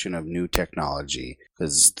innovation of new technology.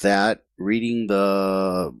 Because reading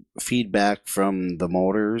the feedback from the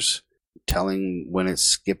motors, telling when it's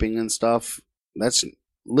skipping and stuff, that's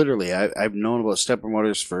literally, I've known about stepper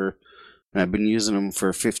motors and I've been using them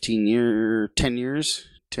for 10 years,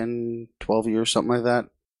 12 years, something like that.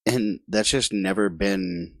 And that's just never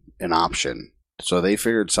been an option. So they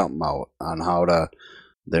figured something out on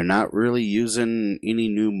they're not really using any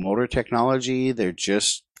new motor technology. They're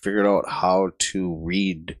just figured out how to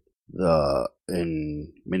read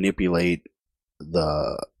and manipulate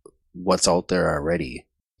what's out there already.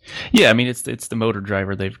 Yeah, I mean, it's the motor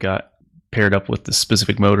driver they've got paired up with the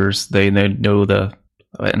specific motors. They know the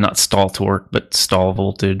not stall torque, but stall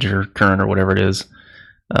voltage or current or whatever it is.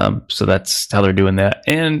 So that's how they're doing that.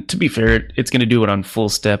 And to be fair, it's going to do it on full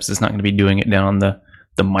steps. It's not going to be doing it down the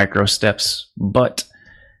micro steps, but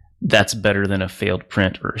that's better than a failed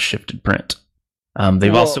print or a shifted print.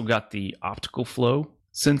 They've also got the optical flow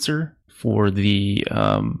sensor for the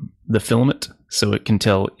filament, so it can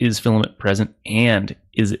tell is filament present and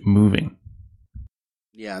is it moving.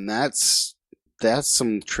 Yeah, and that's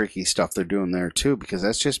some tricky stuff they're doing there too, because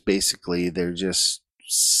that's just basically they're just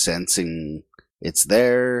sensing it's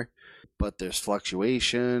there, but there's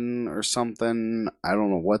fluctuation or something. I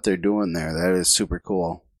don't know what they're doing there. That is super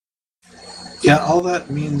cool. Yeah, all that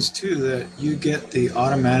means too that you get the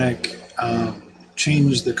automatic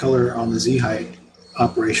change the color on the Z-height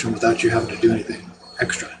operation without you having to do anything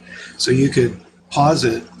extra. So you could pause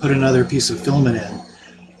it, put another piece of filament in,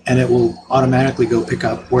 and it will automatically go pick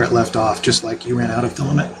up where it left off, just like you ran out of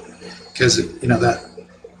filament. Because that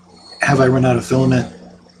have I run out of filament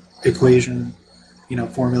equation,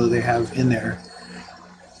 formula they have in there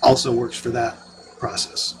also works for that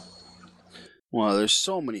process. Well, there's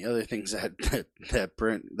so many other things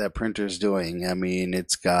that printer's doing. I mean,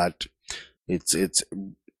 it's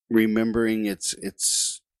remembering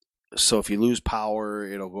it's so if you lose power,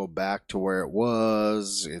 it'll go back to where it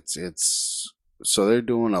was. It's so they're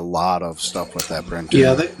doing a lot of stuff with that printer.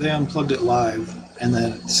 Yeah, they unplugged it live, and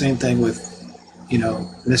then same thing with,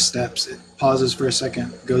 missteps. It pauses for a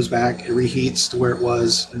second, goes back, it reheats to where it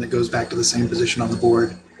was, and it goes back to the same position on the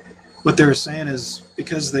board. What they were saying is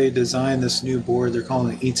because they designed this new board, they're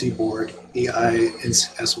calling it EISY board,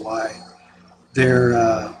 EISY. They're,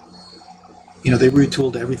 they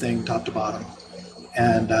retooled everything top to bottom.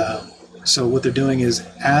 And so what they're doing is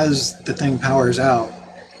as the thing powers out,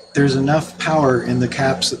 there's enough power in the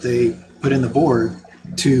caps that they put in the board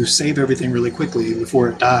to save everything really quickly before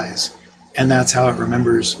it dies. And that's how it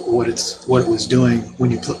remembers what it was doing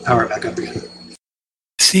when you power it back up again.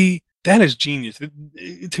 See, that is genius.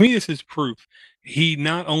 To me, this is proof. He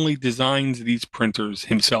not only designs these printers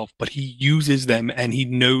himself, but he uses them and he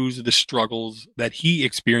knows the struggles that he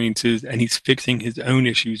experiences and he's fixing his own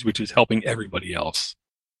issues, which is helping everybody else.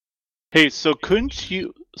 Hey, so couldn't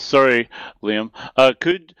you? Sorry, Liam.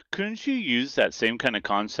 Couldn't you use that same kind of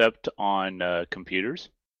concept on computers?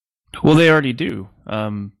 Well, they already do.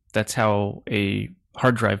 That's how a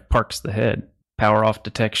hard drive parks the head. Power off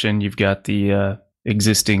detection. You've got the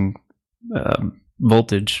existing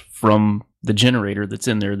voltage from the generator that's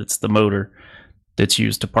in there. That's the motor that's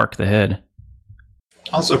used to park the head.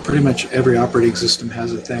 Also, pretty much every operating system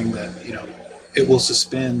has a thing that it will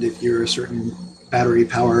suspend if you're a certain battery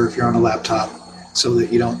power if you're on a laptop, so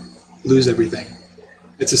that you don't lose everything.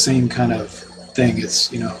 It's the same kind of thing.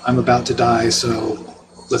 It's, I'm about to die, so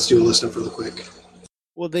let's do all this stuff really quick.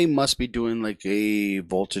 Well, they must be doing like a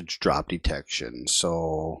voltage drop detection.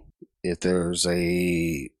 So if there's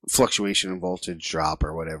a fluctuation in voltage drop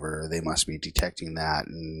or whatever, they must be detecting that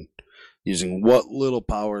and using what little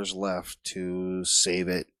power is left to save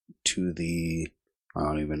it to the, I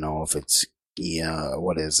don't even know if it's,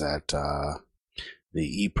 what is that,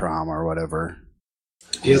 the EEPROM or whatever.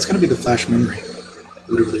 Yeah, it's going to be the flash memory,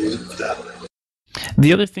 whatever they're using for that.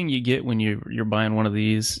 The other thing you get when you're buying one of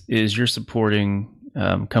these is you're supporting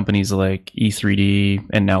companies like E3D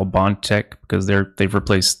and now Bondtech, because they've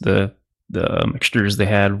replaced the extruders they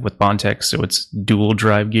had with Bondtech, so it's dual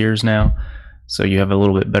drive gears now. So you have a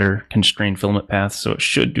little bit better constrained filament path, so it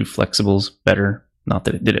should do flexibles better. Not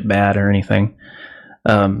that it did it bad or anything.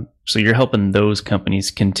 So you're helping those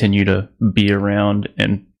companies continue to be around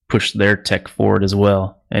and push their tech forward as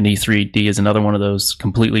well. And E3D is another one of those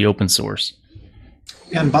completely open source.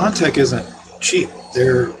 Yeah, and Bondtech isn't cheap.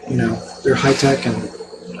 They're high tech, and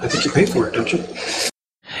I think you pay for it, don't you?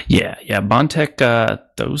 Yeah. Bondtech,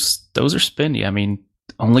 those are spendy. I mean,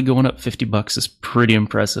 only going up $50 is pretty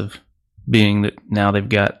impressive, being that now they've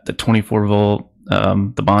got the 24 volt,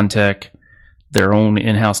 the Bondtech, their own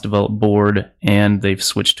in-house developed board, and they've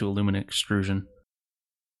switched to aluminum extrusion.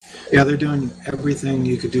 Yeah, they're doing everything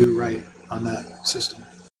you could do right on that system.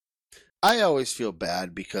 I always feel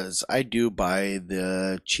bad because I do buy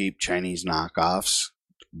the cheap Chinese knockoffs,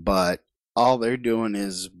 but all they're doing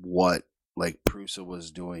is what like Prusa was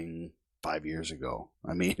doing 5 years ago.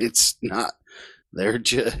 I mean, it's not, they're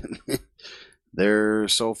just, they're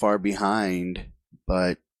so far behind,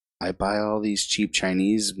 but I buy all these cheap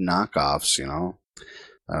Chinese knockoffs, I don't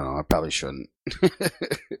know, I probably shouldn't.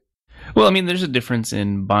 Well, I mean, there's a difference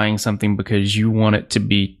in buying something because you want it to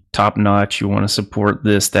be top notch, you want to support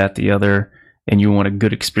this, that, the other, and you want a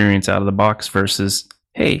good experience out of the box versus,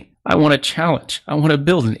 hey, I want a challenge. I want to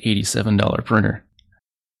build an $87 printer.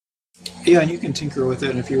 Yeah, and you can tinker with it,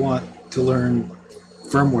 and if you want to learn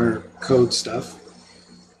firmware code stuff,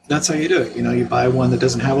 that's how you do it. You buy one that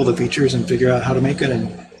doesn't have all the features and figure out how to make it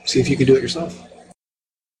and see if you can do it yourself.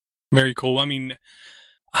 Very cool. I mean,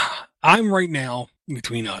 I'm right now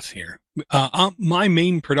between us here. My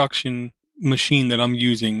main production machine that I'm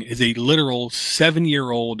using is a literal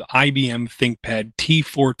 7-year-old IBM ThinkPad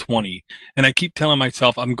T420. And I keep telling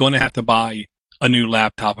myself I'm going to have to buy a new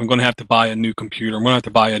laptop. I'm going to have to buy a new computer. I'm going to have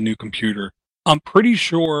to buy a new computer. I'm pretty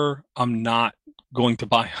sure I'm not going to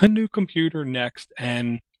buy a new computer next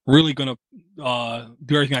and really going to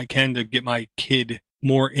do everything I can to get my kid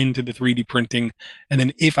more into the 3D printing. And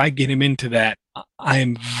then if I get him into that, I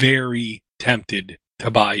am very tempted to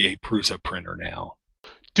buy a Prusa printer now.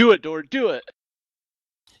 Do it, Dor. Do it.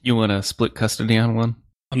 You want to split custody on one?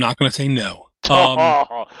 I'm not going to say no.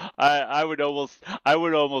 I would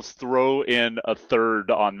almost throw in a third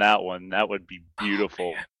on that one. That would be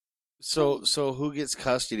beautiful. So who gets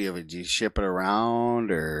custody of it? Do you ship it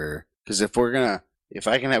around, or because if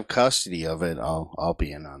I can have custody of it, I'll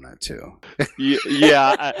be in on that too.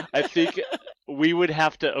 Yeah, I think we would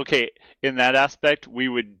have to, okay, in that aspect, we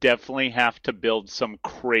would definitely have to build some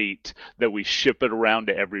crate that we ship it around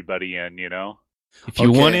to everybody in, you know? If you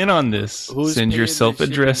Okay. want in on this, Who's send your paying the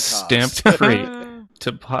self-addressed shipping costs? stamped crate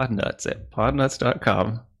to Podnuts at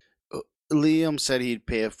podnuts.com. Liam said he'd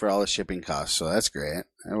pay for all the shipping costs, so that's great.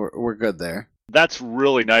 We're good there. That's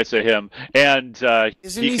really nice of him. And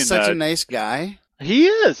Isn't he such a nice guy? He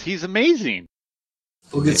is. He's amazing.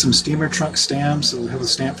 We'll get some steamer trunk stamps. So we'll have a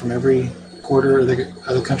stamp from every quarter of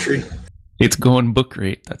the country. It's going book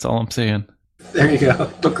rate. That's all I'm saying. There you go.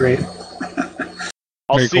 Book rate.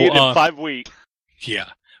 I'll Very see cool. it in 5 weeks. Yeah.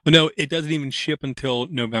 But no, it doesn't even ship until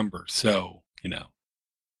November. So,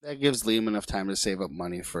 That gives Liam enough time to save up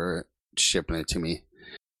money for shipping it to me.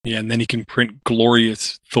 Yeah, and then he can print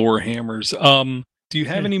glorious Thor hammers. Do you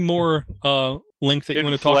have any more links that you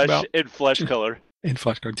want to talk about? In flesh color. In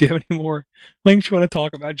flesh color. Do you have any more links you want to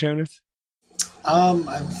talk about, Jonas?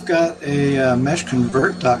 I've got a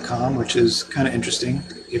meshconvert.com, which is kind of interesting.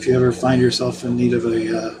 If you ever find yourself in need of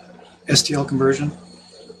a STL conversion,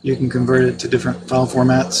 you can convert it to different file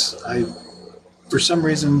formats. For some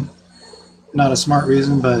reason, not a smart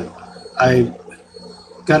reason, but I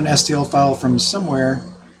got an STL file from somewhere,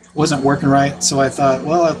 wasn't working right, so I thought,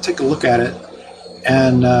 well, I'll take a look at it.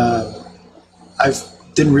 And I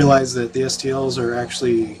didn't realize that the STLs are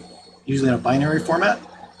actually usually in a binary format,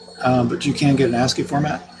 but you can get an ASCII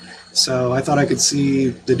format. So I thought I could see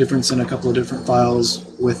the difference in a couple of different files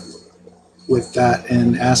with that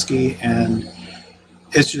in ASCII, and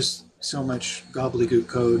it's just so much gobbledygook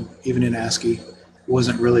code, even in ASCII.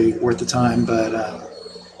 Wasn't really worth the time, but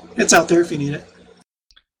it's out there if you need it.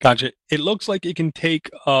 Gotcha. It looks like it can take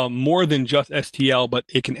more than just STL, but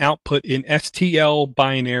it can output in STL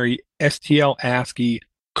binary, STL ASCII,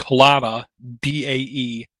 CLADA,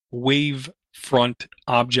 DAE, Wavefront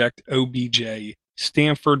Object, OBJ,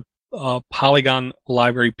 Stanford Polygon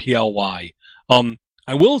Library, PLY.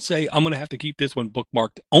 I will say I'm going to have to keep this one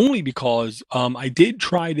bookmarked only because I did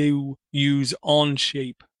try to use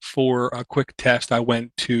Onshape for a quick test. I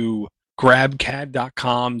went to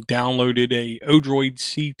grabcad.com, downloaded a Odroid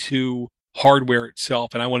C2 hardware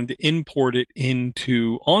itself, and I wanted to import it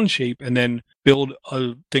into Onshape and then build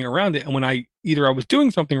a thing around it. And when I was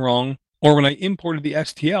doing something wrong, or when I imported the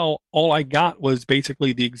STL, all I got was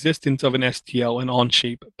basically the existence of an STL in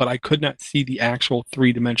Onshape, but I could not see the actual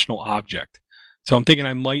three-dimensional object. So I'm thinking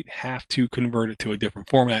I might have to convert it to a different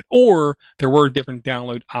format, or there were different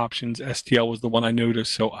download options. STL was the one I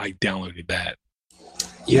noticed, so I downloaded that.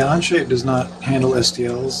 Yeah, Onshape does not handle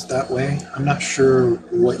STLs that way. I'm not sure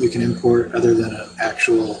what you can import other than an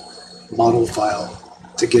actual model file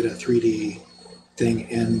to get a 3D thing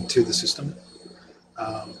into the system.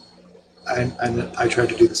 I tried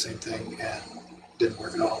to do the same thing and didn't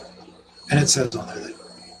work at all. And it says on there that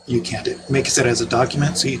you can't. It makes it as a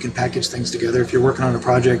document so you can package things together. If you're working on a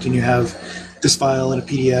project and you have this file and a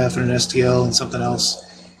PDF and an STL and something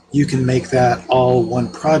else, you can make that all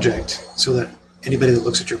one project so that anybody that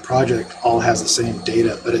looks at your project all has the same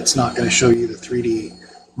data, but it's not going to show you the 3D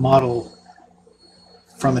model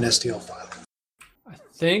from an STL file. I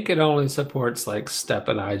think it only supports like Step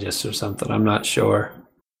and IGES or something. I'm not sure.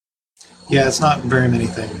 Yeah, it's not very many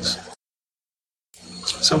things.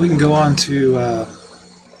 So we can go on to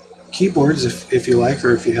keyboards if you like,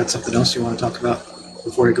 or if you had something else you want to talk about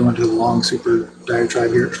before I go into the long super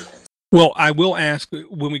diatribe here. Well, I will ask,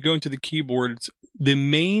 when we go into the keyboards, the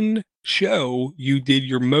main show you did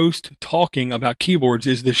your most talking about keyboards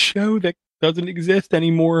is the show that doesn't exist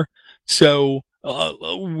anymore. So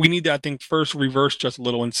we need to, I think, first reverse just a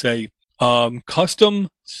little and say custom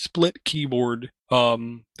split keyboard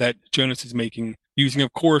that Jonas is making using,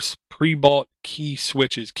 of course, pre-bought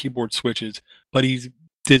keyboard switches, but he's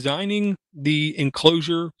designing the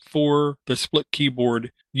enclosure for the split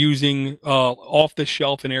keyboard using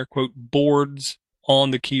off-the-shelf and air quote boards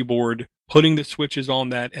on the keyboard, putting the switches on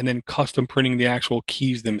that, and then custom printing the actual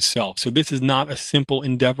keys themselves. So this is not a simple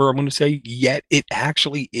endeavor, I'm going to say, yet it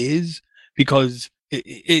actually is, because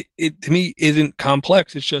it to me isn't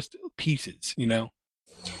complex. It's just pieces, you know?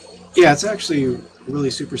 Yeah, it's actually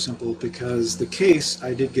really super simple because the case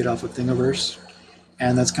I did get off of Thingiverse,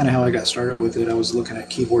 and that's kind of how I got started with it. I was looking at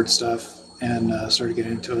keyboard stuff and started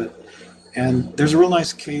getting into it. And there's a real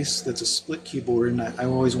nice case that's a split keyboard, and I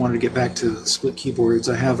always wanted to get back to split keyboards.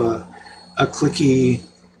 I have a clicky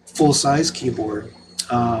full-size keyboard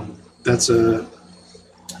that's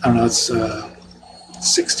it's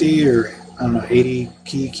 60 or 80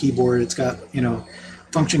 key keyboard. It's got,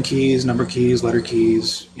 function keys, number keys, letter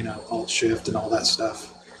keys, alt shift and all that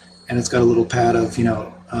stuff. And it's got a little pad of,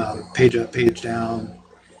 page up, page down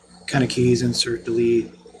kind of keys, insert,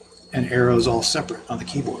 delete. and arrows all separate on the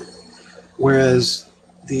keyboard. Whereas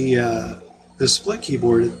the split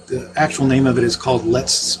keyboard, the actual name of it is called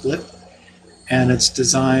Let's Split, and it's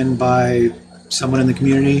designed by someone in the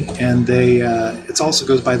community, and it also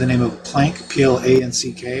goes by the name of Planck,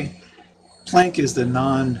 Planck. Planck is the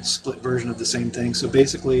non-split version of the same thing. So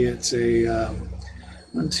basically, it's a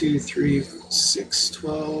 1, 2, 3, 6,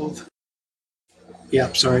 12.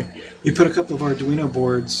 Yeah, sorry. You put a couple of Arduino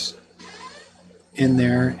boards in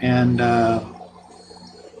there, and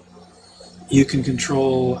you can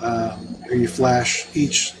control, or you flash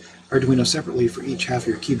each Arduino separately for each half of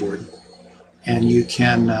your keyboard. And you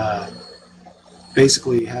can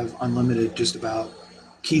basically have unlimited just about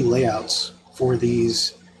key layouts for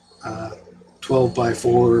these 12 by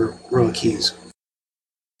 4 row of keys.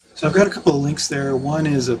 So I've got a couple of links there. One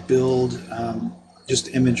is a build, just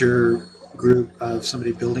imager group of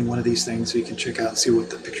somebody building one of these things, so you can check out and see what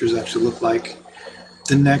the pictures actually look like.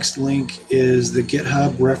 The next link is the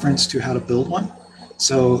GitHub reference to how to build one.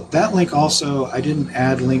 So that link also, I didn't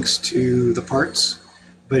add links to the parts,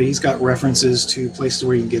 but he's got references to places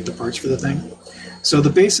where you can get the parts for the thing. So the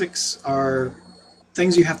basics are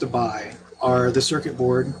things you have to buy are the circuit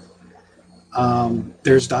board.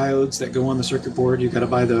 There's diodes that go on the circuit board. You've got to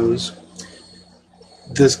buy those.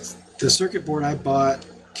 The circuit board I bought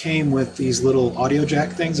came with these little audio jack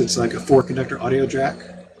things. It's like a 4-conductor audio jack.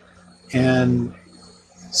 And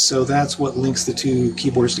so that's what links the two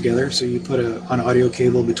keyboards together. So you put an audio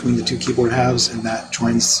cable between the two keyboard halves, and that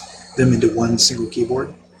joins them into one single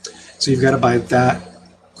keyboard. So you've got to buy that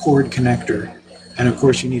cord connector. And of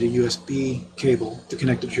course you need a USB cable to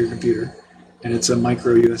connect it to your computer. And it's a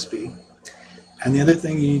micro USB. And the other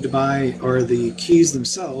thing you need to buy are the keys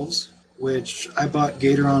themselves, which I bought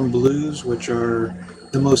Gatoron Blues, which are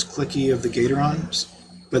the most clicky of the Gatorons,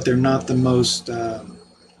 but they're not the most, I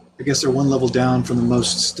guess they're one level down from the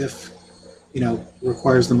most stiff,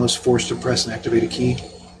 requires the most force to press and activate a key,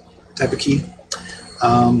 type of key.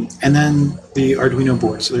 And then the Arduino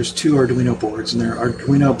board. So there's 2 Arduino boards, and they're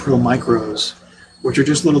Arduino Pro Micros, which are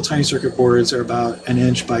just little tiny circuit boards. They're about 1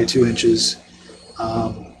 inch by 2 inches.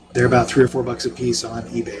 They're about $3 or $4 a piece on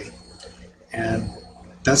eBay. And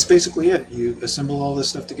that's basically it. You assemble all this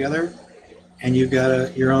stuff together, and you've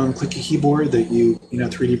got your own clicky keyboard that you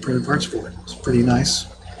 3D printed parts for. It's pretty nice.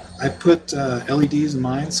 I put LEDs in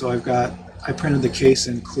mine, so I printed the case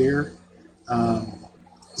in clear,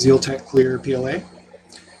 Zealtech clear PLA.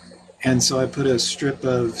 And so I put a strip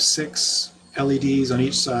of 6 LEDs on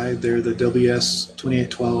each side. They're the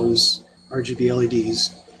WS2812's RGB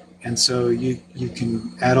LEDs. And so you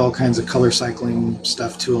can add all kinds of color cycling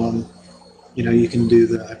stuff to them. You can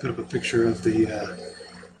do I put up a picture of the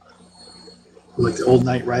old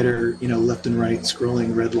Knight Rider, left and right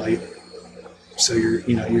scrolling red light. So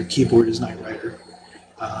your keyboard is Knight Rider,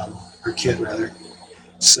 or KIT rather.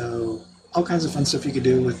 So all kinds of fun stuff you could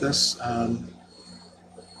do with this.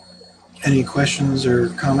 Any questions or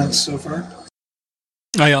comments so far?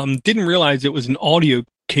 I didn't realize it was an audio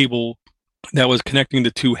cable that was connecting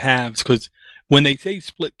the 2 halves, because when they say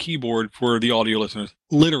split keyboard for the audio listeners,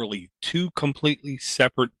 literally 2 completely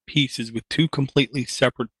separate pieces with 2 completely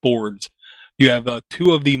separate boards. You have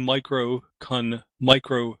 2 of the micro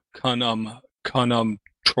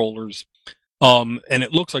controllers, and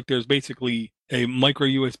it looks like there's basically a micro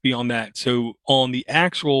USB on that. So on the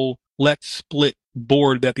actual Let's Split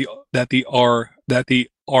board that the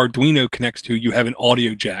Arduino connects to, you have an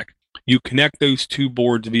audio jack. You connect those 2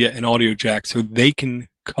 boards via an audio jack so they can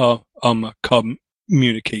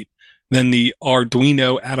communicate. Then the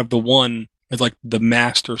Arduino out of the one is like the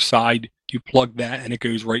master side. You plug that and it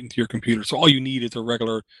goes right into your computer. So all you need is a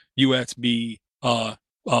regular USB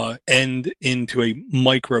end into a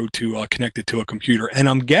micro to connect it to a computer. And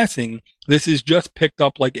I'm guessing this is just picked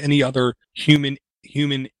up like any other human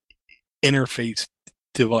interface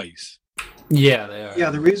device. Yeah, they are. Yeah,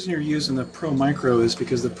 the reason you're using the Pro Micro is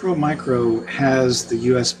because the Pro Micro has the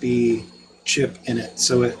USB chip in it,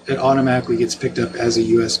 so it automatically gets picked up as a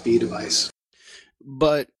USB device.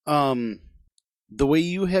 But the way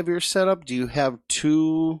you have your setup, do you have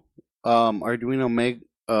 2 Arduino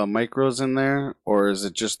micros in there, or is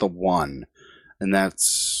it just the one? And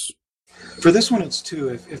that's... For this one, it's 2.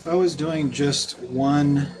 If I was doing just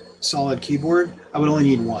one solid keyboard, I would only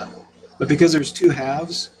need 1. But because there's 2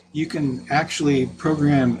 halves, you can actually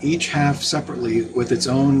program each half separately with its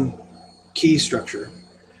own key structure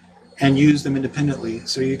and use them independently.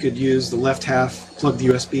 So you could use the left half, plug the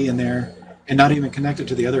USB in there, and not even connect it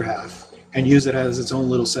to the other half, and use it as its own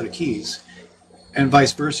little set of keys. And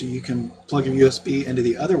vice versa, you can plug your USB into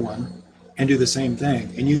the other one and do the same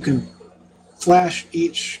thing. And you can flash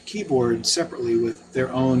each keyboard separately with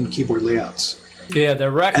their own keyboard layouts. Yeah,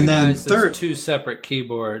 they're recognized third- as two separate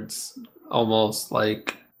keyboards, almost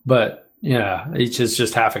like, but yeah, each is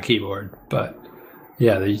just half a keyboard. But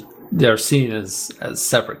yeah, they're seen as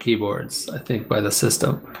separate keyboards, I think, by the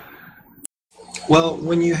system. Well,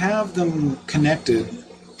 when you have them connected,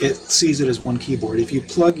 it sees it as one keyboard. If you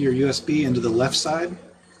plug your USB into the left side,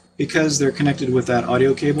 because they're connected with that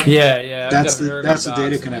audio cable. Yeah. That's the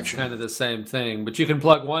data connection. It's kind of the same thing, but you can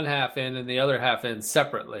plug one half in and the other half in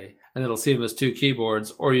separately, and it'll see them as two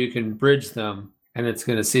keyboards, or you can bridge them, and it's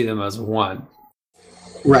going to see them as one.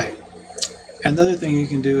 Right. And the other thing you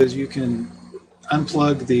can do is you can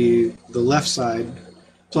unplug the left side,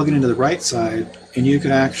 plug it into the right side, and you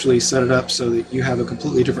can actually set it up so that you have a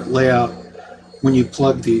completely different layout when you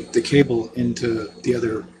plug the cable into the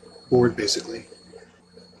other board, basically.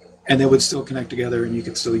 And they would still connect together, and you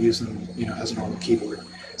could still use them, as a normal keyboard.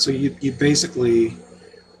 So you basically,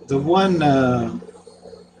 the one,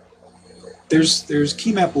 there's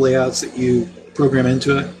key map layouts that you program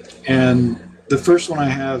into it, and the first one I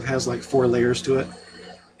have has like 4 layers to it.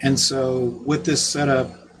 And so with this setup,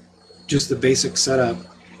 just the basic setup,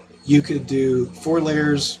 you could do 4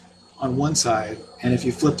 layers on one side, and if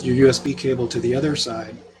you flipped your USB cable to the other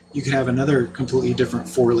side, you could have another completely different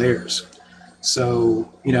 4 layers. So,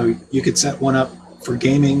 you could set one up for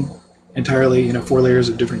gaming entirely, 4 layers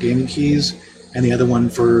of different gaming keys, and the other one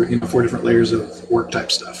for, 4 different layers of work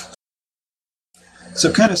type stuff.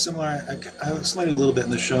 So kind of similar, I explained it a little bit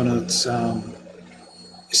in the show notes.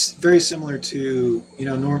 It's very similar to,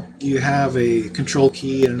 you have a control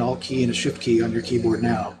key and an alt key and a shift key on your keyboard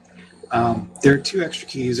now. There are 2 extra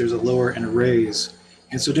keys, there's a lower and a raise.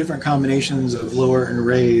 And so different combinations of lower and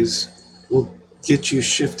raise will get you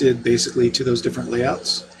shifted basically to those different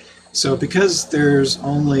layouts. So because there's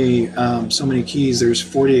only so many keys, there's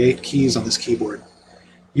 48 keys on this keyboard.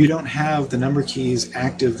 You don't have the number keys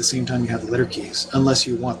active the same time you have the letter keys, unless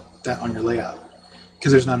you want that on your layout,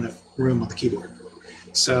 because there's not enough room on the keyboard.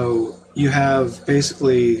 So you have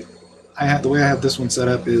basically, the way I have this one set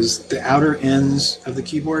up is the outer ends of the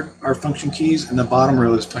keyboard are function keys, and the bottom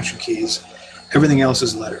row is function keys. Everything else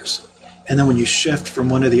is letters. And then when you shift from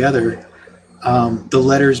one to the other, the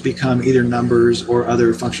letters become either numbers or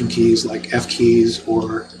other function keys like F keys,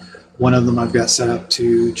 or one of them I've got set up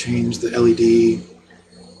to change the LED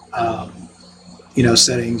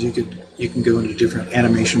settings. You can go into different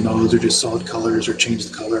animation modes or just solid colors or change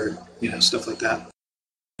the color, stuff like that.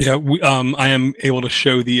 Yeah, I am able to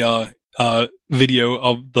show the video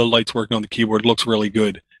of the lights working on the keyboard. It looks really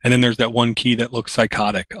good. And then there's that one key that looks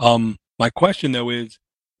psychotic. My question though is,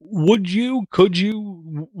 could you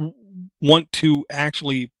want to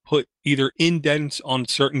actually put either indents on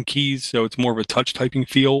certain keys so it's more of a touch typing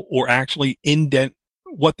feel, or actually indent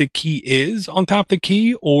what the key is on top of the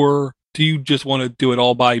key? Or do you just want to do it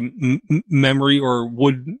all by memory? Or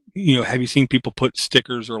have you seen people put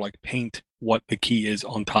stickers or like paint what the key is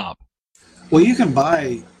on top? Well, you can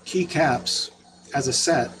buy keycaps as a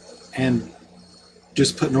set and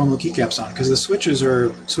just put normal keycaps on, because the switches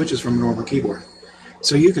are switches from a normal keyboard.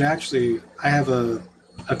 So you could actually, I have a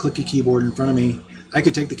clicky keyboard in front of me. I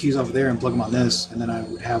could take the keys off of there and plug them on this, and then I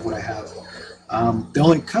would have what I have. The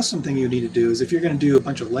only custom thing you need to do is, if you're going to do a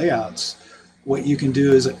bunch of layouts, what you can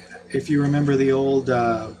do is, if you remember the old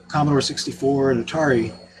Commodore 64 and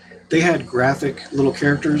Atari, they had graphic little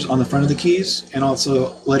characters on the front of the keys and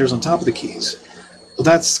also letters on top of the keys. Well,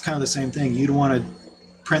 that's kind of the same thing. You'd want to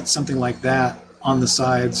print something like that on the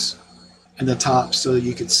sides and the top so that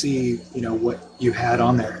you could see, what you had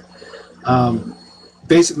on there.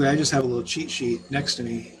 Basically, I just have a little cheat sheet next to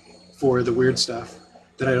me for the weird stuff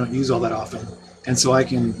that I don't use all that often, and so I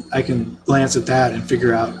can glance at that and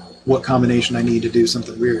figure out what combination I need to do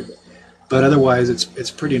something weird. But otherwise,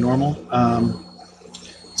 it's pretty normal.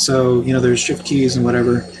 So there's shift keys and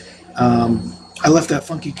whatever. I left that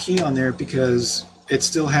funky key on there because it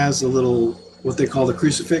still has a little, what they call the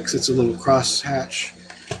crucifix. It's a little cross hatch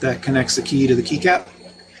that connects the key to the keycap,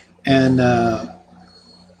 and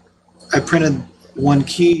I printed one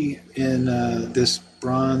key in this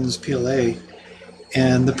bronze PLA,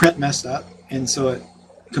 and the print messed up, and so it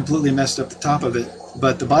completely messed up the top of it,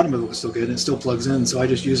 but the bottom of it was still good, and it still plugs in, so I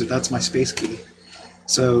just use it. That's my space key.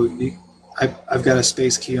 So I've got a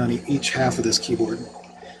space key on each half of this keyboard.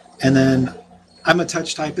 And then I'm a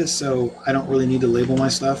touch typist, so I don't really need to label my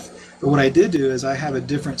stuff. But what I did do is I have a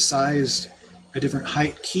different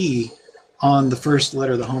height key on the first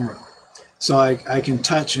letter of the home row. So I can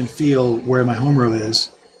touch and feel where my home row is.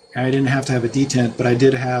 And I didn't have to have a detent, but I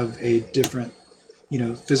did have a different,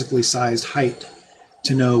 physically sized height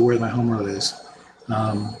to know where my home row is.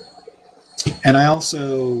 And I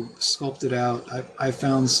also sculpted out. I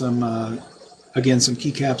found some some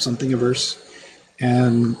keycaps on Thingiverse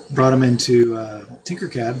and brought them into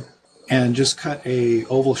Tinkercad and just cut a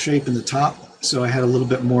oval shape in the top. So I had a little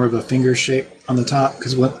bit more of a finger shape on the top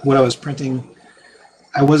because what I was printing,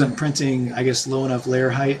 I wasn't printing, I guess, low enough layer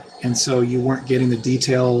height. And so you weren't getting the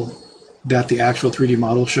detail that the actual 3D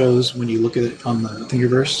model shows when you look at it on the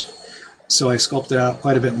Thingiverse. So I sculpted out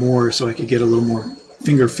quite a bit more so I could get a little more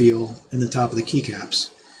finger feel in the top of the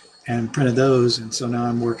keycaps and printed those. And so now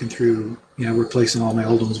I'm working through, replacing all my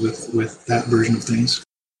old ones with that version of things.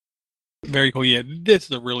 Very cool. Yeah, this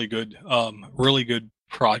is a really good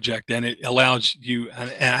project, and it allows you.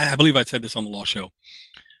 And I believe I said this on the Law Show.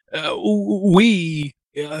 We,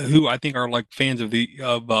 who I think are like fans of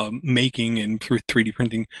making and through 3D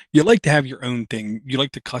printing, you like to have your own thing. You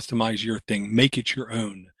like to customize your thing, make it your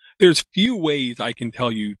own. There's few ways I can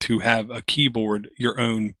tell you to have a keyboard your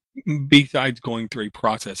own besides going through a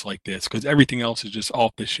process like this, because everything else is just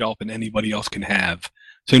off the shelf and anybody else can have.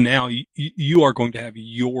 So now you are going to have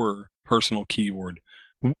your personal keyboard,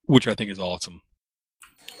 which I think is awesome.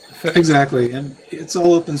 Exactly. And it's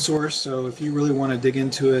all open source. So if you really want to dig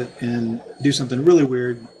into it and do something really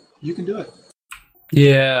weird, you can do it.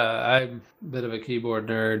 Yeah, I'm a bit of a keyboard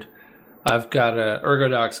nerd. I've got a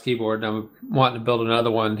Ergodox keyboard, and I'm wanting to build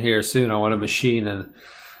another one here soon. I want to machine an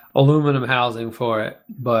aluminum housing for it,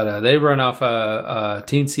 but they run off a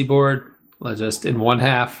Teensy board, just in one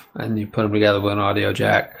half, and you put them together with an audio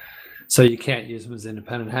jack, so you can't use them as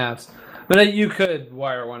independent halves. But you could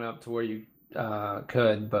wire one up to where you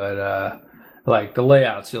could, but like the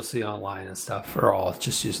layouts you'll see online and stuff are all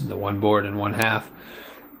just using the one board in one half.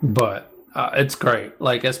 But it's great,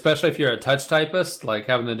 like especially if you're a touch typist, like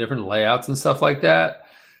having the different layouts and stuff like that.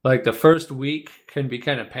 Like the first week can be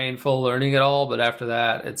kind of painful learning it all, but after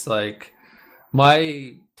that, it's like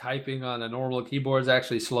my typing on a normal keyboard is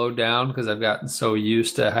actually slowed down because I've gotten so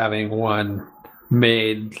used to having one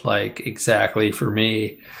made like exactly for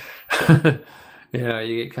me. You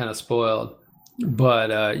get kind of spoiled.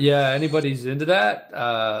 But yeah, anybody's into that.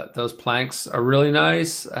 Those planks are really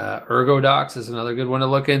nice. Ergodox is another good one to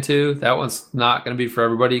look into. That one's not going to be for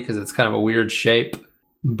everybody because it's kind of a weird shape.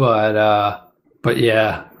 But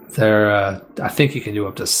yeah, they're. I think you can do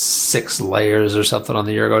up to 6 layers or something on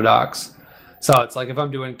the Ergodox. So it's like if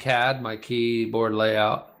I'm doing CAD, my keyboard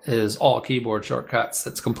layout is all keyboard shortcuts.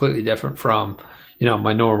 That's completely different from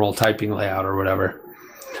my normal typing layout or whatever.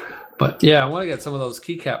 But yeah, I want to get some of those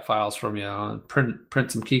keycap files from you and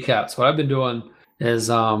print some keycaps. What I've been doing is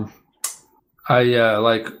I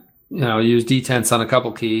use detents on a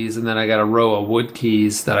couple keys, and then I got a row of wood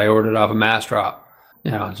keys that I ordered off of Massdrop,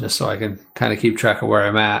 just so I can kind of keep track of where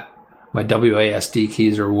I'm at. My WASD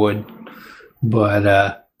keys are wood.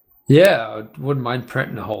 But yeah, I wouldn't mind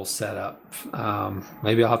printing a whole setup.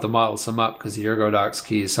 Maybe I'll have to model some up because the Ergodox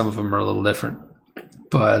keys, some of them are a little different.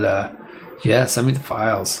 But yeah, send me the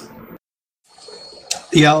files.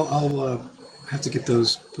 Yeah, I'll have to get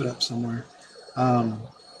those put up somewhere. What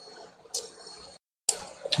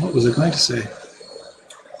was I going to say?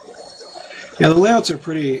 Yeah, the layouts are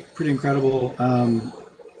pretty incredible.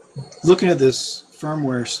 Looking at this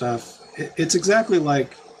firmware stuff, it's exactly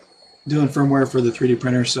like doing firmware for the 3D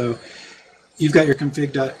printer. So you've got your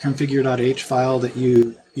configure.h file that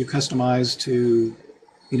you customize to,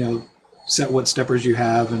 set what steppers you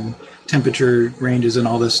have and temperature ranges and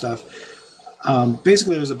all this stuff.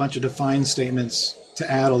 Basically, there's a bunch of define statements to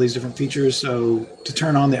add all these different features. So to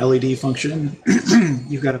turn on the LED function,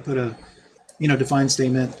 you've got to put a, define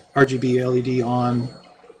statement, RGB LED on,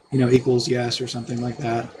 equals yes or something like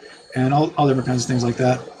that, and all different kinds of things like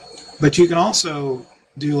that. But you can also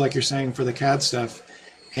do like you're saying for the CAD stuff,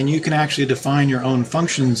 and you can actually define your own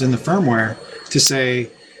functions in the firmware to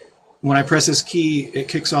say, when I press this key, it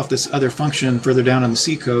kicks off this other function further down in the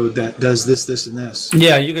C code that does this, this, and this.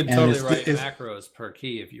 Yeah, you could totally write macros per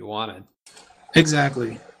key if you wanted.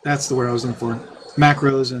 Exactly. That's the word I was looking for.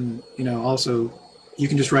 Macros, and also you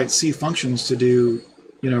can just write C functions to do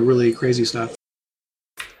really crazy stuff.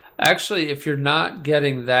 Actually, if you're not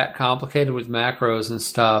getting that complicated with macros and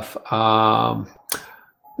stuff,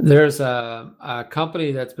 there's a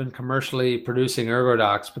company that's been commercially producing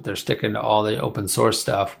Ergodox, but they're sticking to all the open source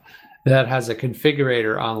stuff, that has a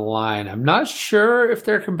configurator online. I'm not sure if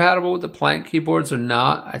they're compatible with the Plank keyboards or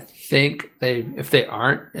not. I think if they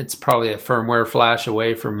aren't, it's probably a firmware flash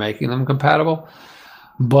away from making them compatible.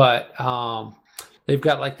 But they've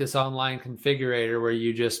got like this online configurator where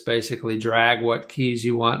you just basically drag what keys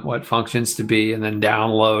you want, what functions to be, and then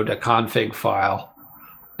download a config file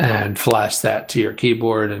and flash that to your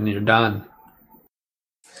keyboard, and you're done.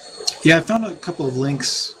 Yeah, I found a couple of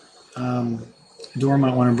links Dora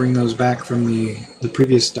might want to bring those back from the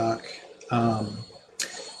previous stock.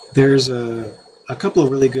 There's a couple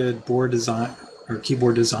of really good board design or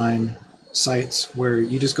keyboard design sites where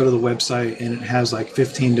you just go to the website and it has like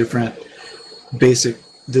 15 different basic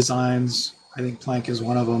designs. I think Plank is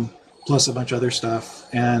one of them, plus a bunch of other stuff.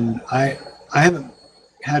 And I haven't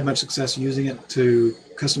had much success using it to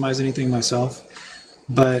customize anything myself,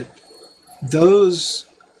 but those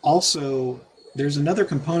also, there's another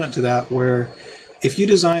component to that where if you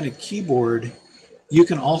design a keyboard, you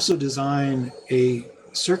can also design a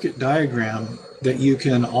circuit diagram that you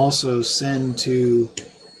can also send to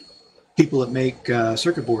people that make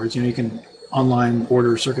circuit boards. You can online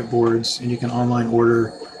order circuit boards, and you can online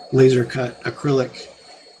order laser cut acrylic,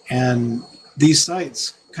 and these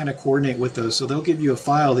sites kind of coordinate with those. So they'll give you a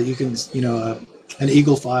file that you can, an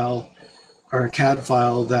Eagle file or a CAD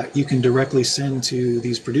file that you can directly send to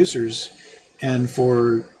these producers, and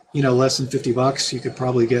for less than $50, you could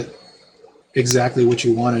probably get exactly what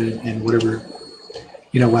you wanted and whatever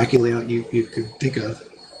wacky layout you could think of.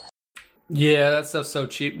 Yeah, that stuff's so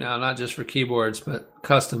cheap now, not just for keyboards, but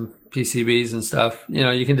custom PCBs and stuff.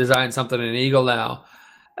 You can design something in Eagle now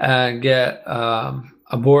and get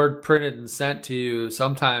a board printed and sent to you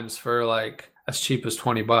sometimes for like as cheap as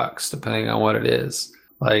 $20, depending on what it is.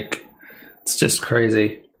 Like, it's just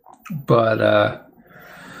crazy. But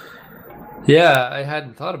yeah, I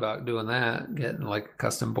hadn't thought about doing that, getting like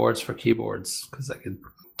custom boards for keyboards, because I could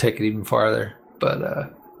take it even farther.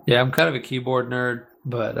 But yeah, I'm kind of a keyboard nerd,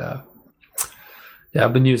 but yeah,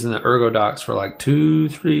 I've been using the ErgoDocs for like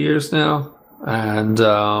 2-3 years now, and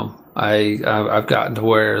I've gotten to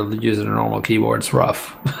where using a normal keyboard's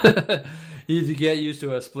rough. You get used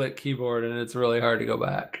to a split keyboard, and it's really hard to go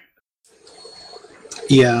back.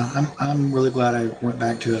 Yeah, I'm really glad I went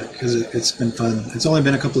back to it because it's been fun. It's only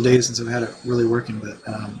been a couple of days since I've had it really working, but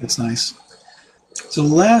it's nice. So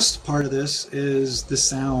the last part of this is the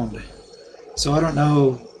sound. So I don't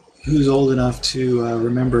know who's old enough to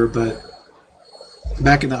remember, but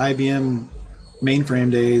back in the IBM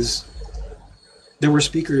mainframe days, there were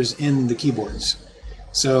speakers in the keyboards.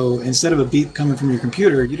 So instead of a beep coming from your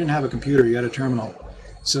computer, you didn't have a computer, you had a terminal.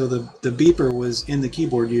 So the beeper was in the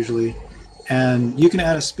keyboard usually, and you can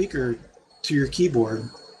add a speaker to your keyboard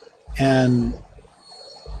and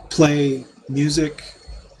play music,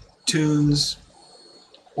 tunes,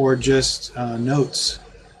 or just notes,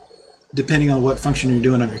 depending on what function you're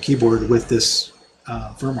doing on your keyboard with this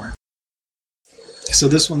firmware. So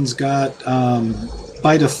this one's got,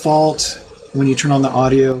 by default, when you turn on the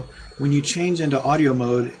audio, when you change into audio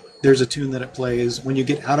mode, there's a tune that it plays. When you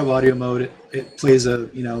get out of audio mode, it plays a,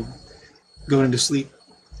 going into sleep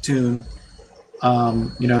tune,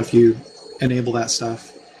 if you enable that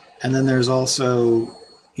stuff. And then there's also,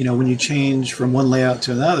 when you change from one layout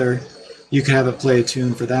to another, you can have it play a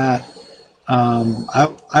tune for that.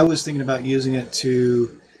 I was thinking about using it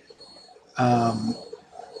to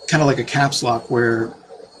kind of like a caps lock where,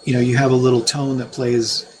 you have a little tone that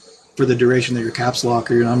plays for the duration that your caps lock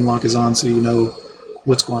or your unlock is on, so you know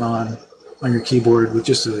what's going on your keyboard with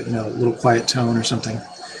just a little quiet tone or something.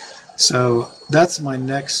 So that's my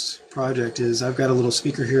next project. Is I've got a little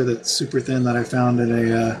speaker here that's super thin that I found in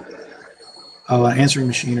an answering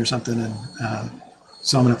machine or something, and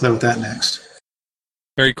so I'm going to play with that next.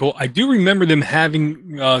 Very cool. I do remember them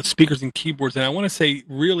having speakers and keyboards, and I want to say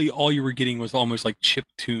really all you were getting was almost like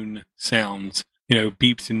chiptune sounds,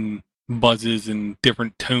 beeps and buzzes and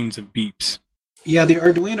different tones of beeps. Yeah, the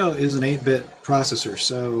Arduino is an 8-bit processor,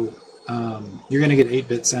 so you're going to get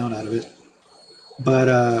 8-bit sound out of it. But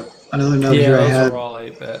another note here I had, are all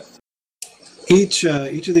 8-bit. Each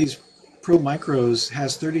of these Pro Micros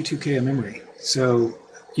has 32K of memory. So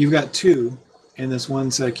you've got 2 in this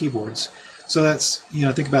one set of keyboards. So that's,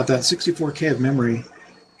 think about that, 64K of memory,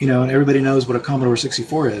 and everybody knows what a Commodore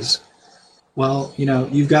 64 is. Well,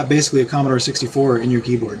 you've got basically a Commodore 64 in your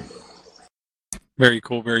keyboard. Very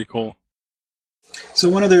cool, very cool. So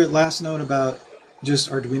one other last note about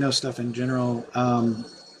just Arduino stuff in general.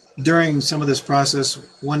 During some of this process,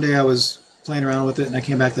 one day I was playing around with it, and I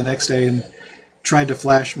came back the next day and tried to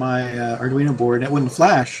flash my Arduino board, and it wouldn't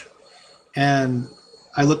flash. And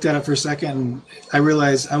I looked at it for a second, and I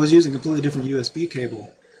realized I was using a completely different USB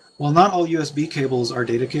cable. Well, not all USB cables are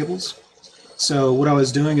data cables. So what I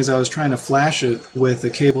was doing is I was trying to flash it with a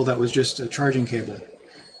cable that was just a charging cable.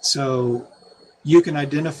 So you can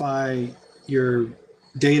identify your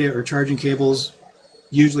data or charging cables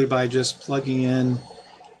usually by just plugging in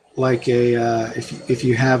like a, if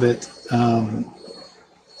you have it,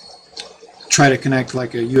 try to connect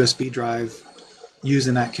like a USB drive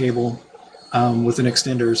using that cable. with an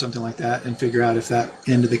extender or something like that and figure out if that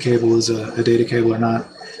end of the cable is a data cable or not.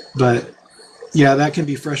 But yeah, that can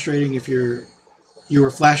be frustrating if you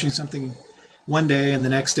were flashing something one day and the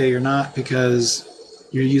next day you're not because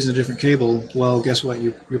you're using a different cable. Well, guess what?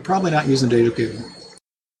 You're probably not using a data cable.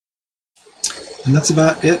 And that's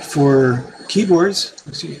about it for keyboards.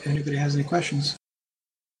 Let's see if anybody has any questions.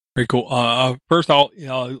 Very cool. First, I'll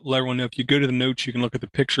let everyone know if you go to the notes, you can look at the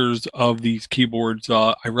pictures of these keyboards.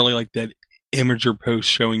 I really like that Imager post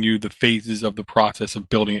showing you the phases of the process of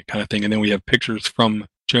building it, kind of thing. And then we have pictures from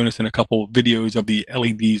Jonas and a couple videos of the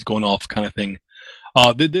LEDs going off, kind of thing.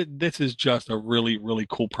 This is just a really, really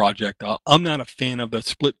cool project. I'm not a fan of the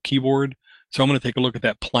split keyboard, so I'm going to take a look at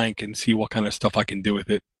that plank and see what kind of stuff I can do with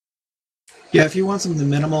it. Yeah, if you want something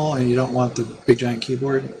minimal and you don't want the big giant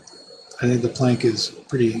keyboard, I think the plank is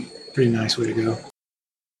pretty nice way to go.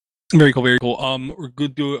 Very cool, very cool. We're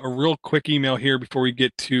going to do a real quick email here before we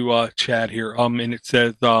get to Chad here. And it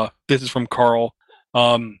says, this is from Carl.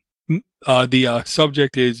 The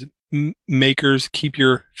subject is makers keep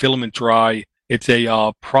your filament dry. It's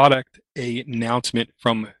a product announcement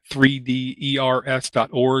from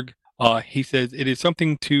 3ders.org. He says it is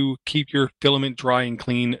something to keep your filament dry and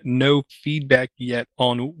clean. No feedback yet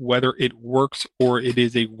on whether it works or it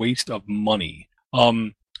is a waste of money.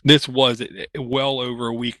 This was well over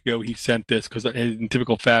a week ago he sent this because in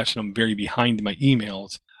typical fashion I'm very behind in my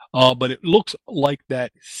emails. But it looks like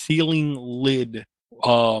that sealing lid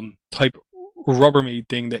type Rubbermaid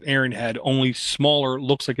thing that Aaron had, only smaller.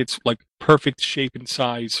 Looks like it's like perfect shape and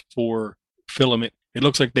size for filament. It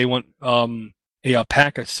looks like they want a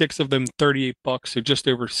pack of 6 of them, $38, so just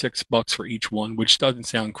over $6 for each one, which doesn't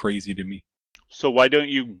sound crazy to me. So why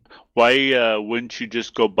wouldn't you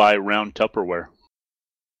just go buy round Tupperware?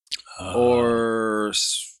 Or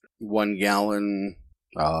 1 gallon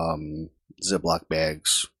Ziploc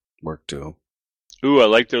bags work too. Ooh, I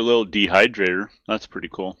like their little dehydrator. That's pretty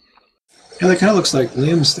cool. Yeah, that kind of looks like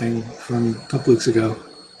Liam's thing from a couple weeks ago,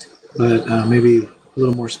 but maybe a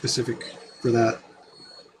little more specific for that.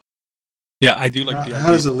 Yeah, I do like the How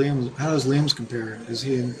does Liam's compare? Is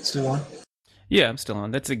he still on? Yeah, I'm still on.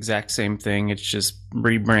 That's the exact same thing. It's just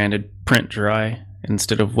rebranded Print Dry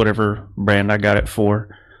instead of whatever brand I got it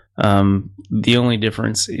for. The only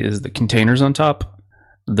difference is the containers on top.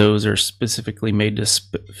 Those are specifically made to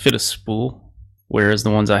fit a spool, whereas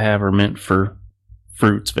the ones I have are meant for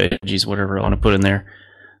fruits, veggies, whatever I want to put in there.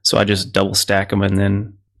 So I just double stack them and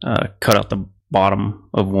then cut out the bottom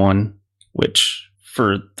of one, which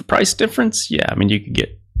for the price difference, yeah, I mean, you could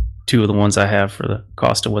get 2 of the ones I have for the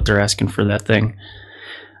cost of what they're asking for that thing.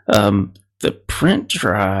 The Print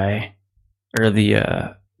Dry, or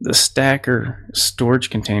the stacker storage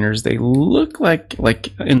containers, they look like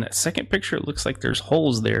in that second picture, it looks like there's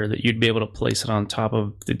holes there that you'd be able to place it on top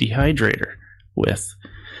of the dehydrator with.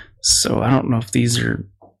 So I don't know if these are,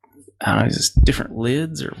 I don't know, is this different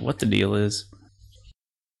lids or what the deal is.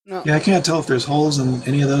 No. Yeah, I can't tell if there's holes in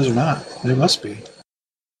any of those or not. There must be.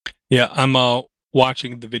 Yeah, I'm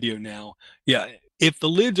watching the video now. Yeah, if the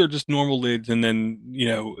lids are just normal lids, and then,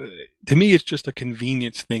 to me, it's just a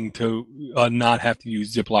convenience thing to not have to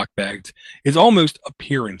use Ziploc bags. It's almost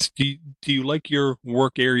appearance. Do you like your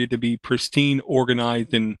work area to be pristine,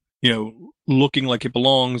 organized, and, looking like it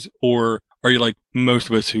belongs? Or are you like most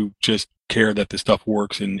of us who just care that the stuff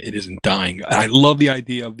works and it isn't dying? I love the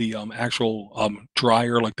idea of the actual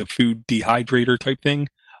dryer, like the food dehydrator type thing.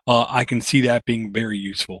 I can see that being very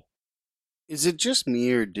useful. Is it just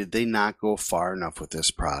me, or did they not go far enough with this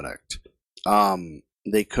product?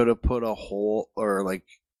 They could have put a hole, or like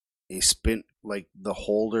a spin, like the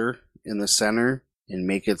holder in the center, and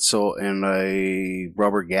make it so, in a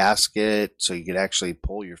rubber gasket, so you could actually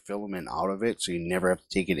pull your filament out of it, so you never have to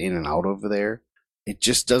take it in and out of there. It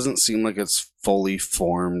just doesn't seem like it's fully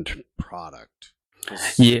formed product.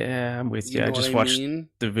 Yeah, I'm with you. I just watched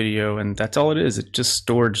the video, and that's all it is. It's just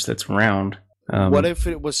storage that's round. What if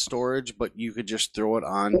it was storage, but you could just throw it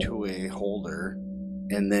onto a holder,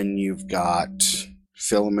 and then you've got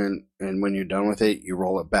filament, and when you're done with it, you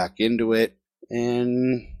roll it back into it,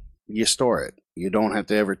 and you store it. You don't have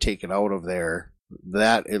to ever take it out of there.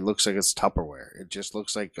 That, it looks like it's Tupperware. It just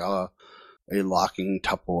looks like a locking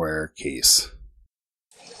Tupperware case.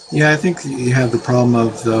 Yeah, I think you have the problem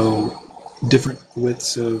of, though, different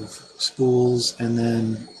widths of spools, and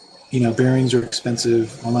then, bearings are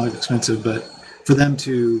expensive. Well, not expensive, but for them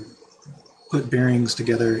to put bearings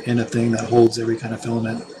together in a thing that holds every kind of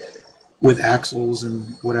filament with axles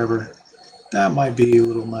and whatever, that might be a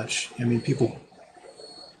little much. I mean, people,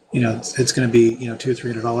 it's going to be, $200 or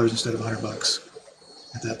 $300 instead of $100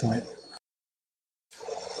 at that point.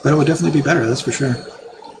 But it would definitely be better, that's for sure.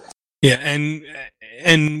 Yeah,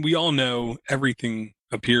 and we all know everything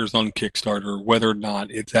appears on Kickstarter, whether or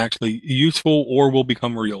not it's actually useful or will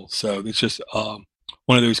become real. So it's just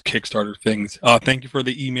one of those Kickstarter things. Thank you for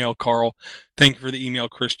the email, Carl. Thank you for the email,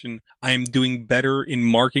 Christian. I am doing better in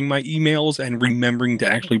marking my emails and remembering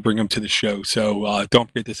to actually bring them to the show. So don't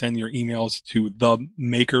forget to send your emails to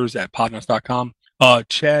themakers@podnuts.com.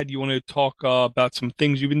 Chad, you want to talk about some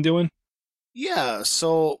things you've been doing? Yeah,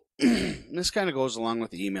 so this kind of goes along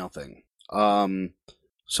with the email thing.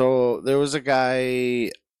 So there was a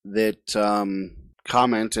guy that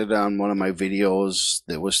commented on one of my videos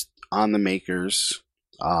that was on the Makers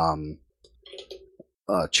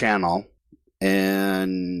channel,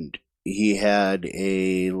 and he had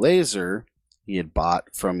a laser he had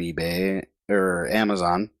bought from eBay or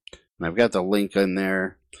Amazon, and I've got the link in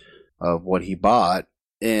there of what he bought,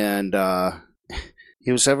 and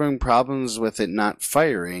he was having problems with it not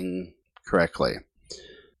firing correctly.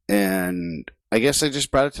 And I guess I just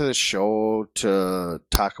brought it to the show to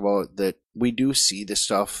talk about that we do see the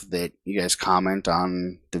stuff that you guys comment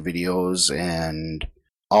on the videos, and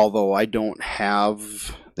although I don't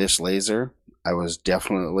have this laser, I was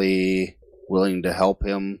definitely willing to help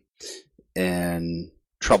him and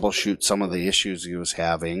troubleshoot some of the issues he was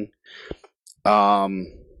having.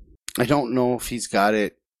 I don't know if he's got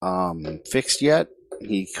it fixed yet.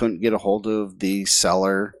 He couldn't get a hold of the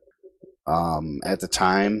seller at the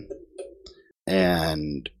time,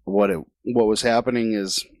 and what was happening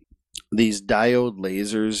is these diode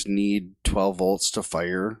lasers need 12 volts to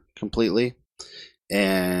fire completely,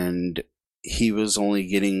 and he was only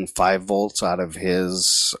getting 5 volts out of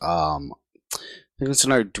his I think it's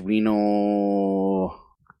an Arduino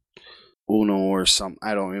Uno or something.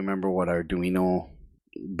 I don't remember what Arduino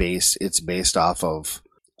it's based off of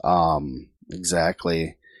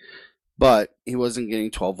exactly, but he wasn't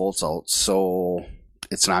getting 12 volts out, so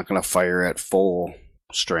it's not going to fire at full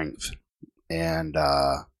strength, and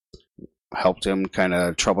helped him kind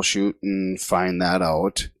of troubleshoot and find that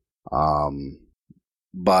out.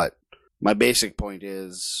 But my basic point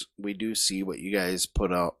is we do see what you guys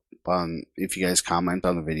put up on, if you guys comment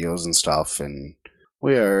on the videos and stuff, and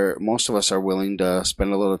most of us are willing to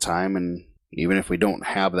spend a little time, and even if we don't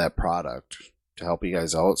have that product, to help you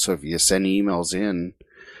guys out. So if you send emails in,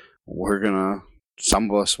 some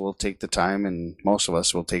of us will take the time, and most of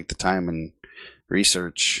us will take the time and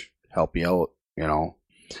research, help you out, you know.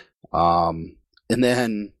 And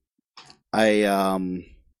then I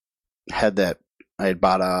had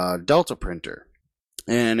bought a Delta printer,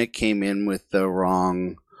 and it came in with the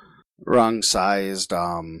wrong sized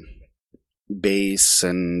base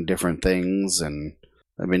and different things, and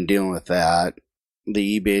I've been dealing with that.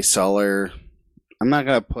 The eBay seller, I'm not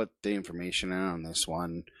going to put the information in on this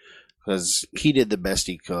one because he did the best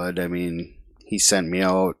he could. I mean, he sent me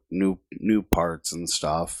out new parts and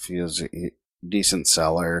stuff. He was a decent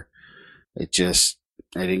seller. I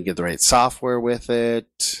didn't get the right software with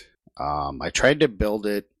it. I tried to build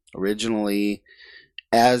it originally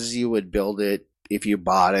as you would build it if you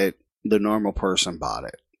bought it, the normal person bought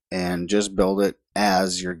it, and just build it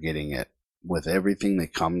as you're getting it with everything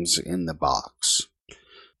that comes in the box.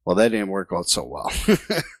 Well, that didn't work out so well.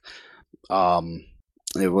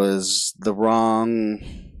 It was the wrong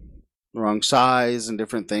size and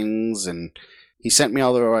different things, and he sent me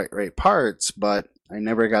all the right parts, but I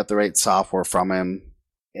never got the right software from him,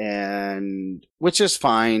 and which is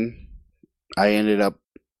fine. I ended up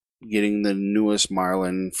getting the newest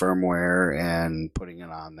Marlin firmware and putting it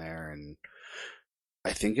on there, and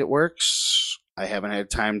I think it works. I haven't had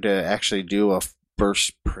time to actually do a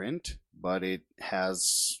first print, but it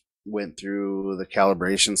has went through the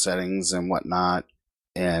calibration settings and whatnot.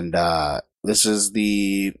 And this is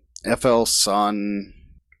the FL Sun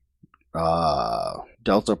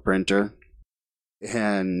Delta printer,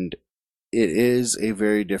 and it is a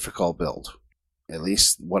very difficult build. At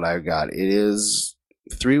least what I've got. It is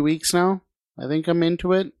 3 weeks now. I think I'm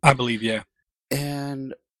into it. I believe, yeah.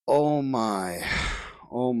 And oh my,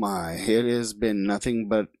 it has been nothing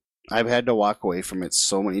but I've had to walk away from it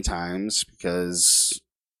so many times because,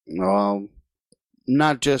 well,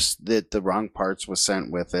 not just that the wrong parts was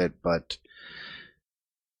sent with it, but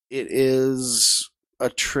it is a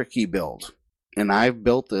tricky build. And I've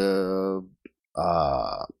built a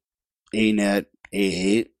ANET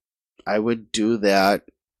A8. I would do that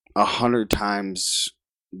 100 times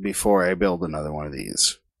before I build another one of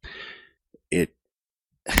these.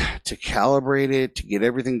 To calibrate it, to get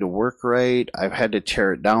everything to work right, I've had to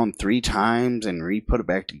tear it down 3 times and re-put it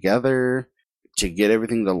back together. to get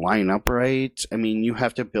everything to line up right. I mean, you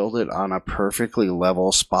have to build it on a perfectly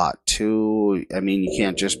level spot too. I mean, you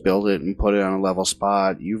can't just build it and put it on a level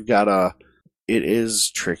spot. It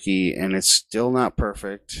is tricky, and it's still not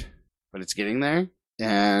perfect, but it's getting there.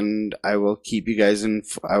 And I will keep you guys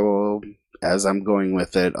as I'm going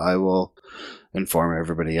with it, I will inform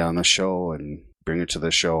everybody on the show and bring it to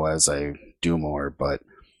the show as I do more. But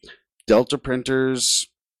Delta printers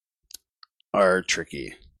are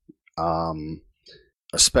tricky.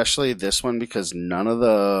 Especially this one, because none of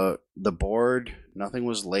the board, nothing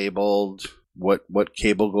was labeled, what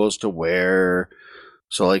cable goes to where.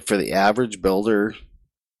 So like for the average builder,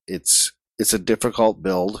 it's a difficult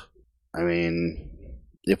build. I mean,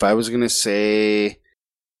 if I was going to say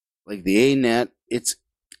like the ANET, it's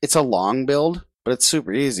a long build, but it's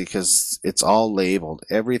super easy because it's all labeled.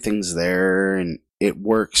 Everything's there and it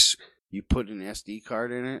works. You put an SD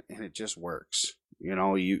card in it and it just works. You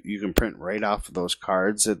know, you can print right off of those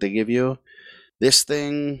cards that they give you. This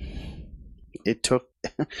thing, it took,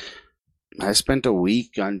 I spent a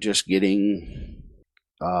week on just getting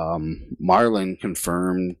Marlin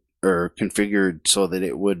confirmed or configured so that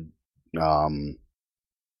it would do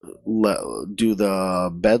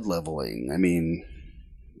the bed leveling. I mean,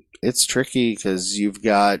 it's tricky because you've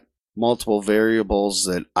got multiple variables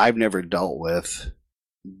that I've never dealt with,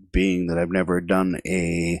 being that I've never done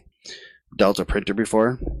a Delta printer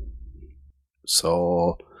before.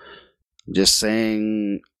 So just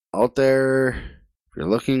saying, out there, if you're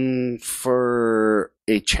looking for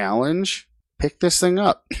a challenge, pick this thing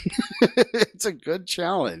up. It's a good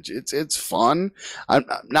challenge. It's fun. I'm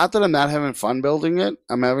not that I'm not having fun building it.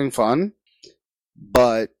 I'm having fun,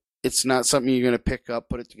 but it's not something you're going to pick up,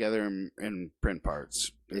 put it together, and print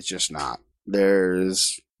parts. It's just not.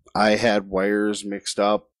 I had wires mixed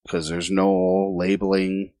up because there's no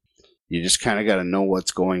labeling. You just kind of got to know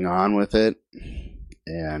what's going on with it.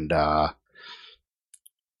 And I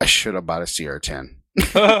should have bought a CR10.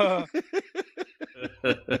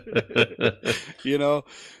 You know,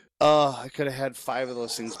 I could have had 5 of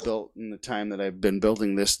those things built in the time that I've been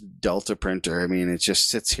building this Delta printer. I mean, it just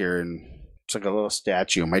sits here and it's like a little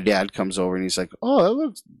statue. My dad comes over and he's like,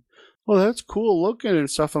 that's cool looking and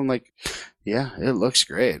stuff. I'm like, yeah, it looks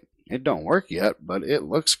great. It don't work yet, but it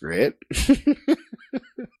looks great.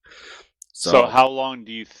 So how long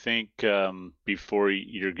do you think before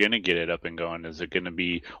you're going to get it up and going? Is it going to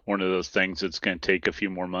be one of those things that's going to take a few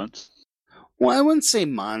more months? Well, I wouldn't say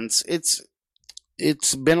months.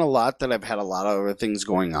 It's been a lot that I've had a lot of other things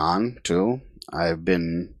going on, too. I've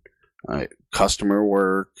been customer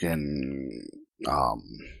work and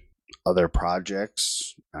other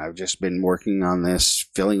projects. I've just been working on this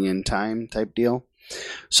filling in time type deal.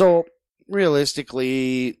 So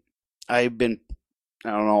realistically, I've been,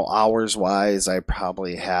 I don't know, hours wise, I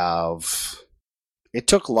probably have. It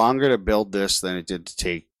took longer to build this than it did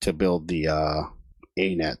to build the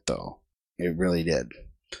ANET, though. It really did.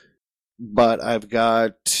 But I've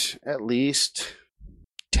got at least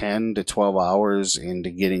 10 to 12 hours into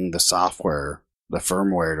getting the software, the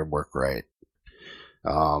firmware to work right.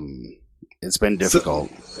 It's been difficult.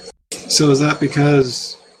 So is that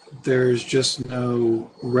because there's just no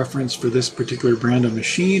reference for this particular brand of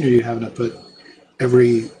machine, or you having to put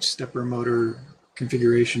every stepper motor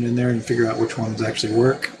configuration in there and figure out which ones actually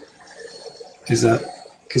work? Is that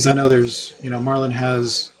because I know there's, Marlin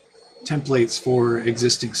has templates for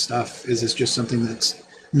existing stuff. Is this just something that's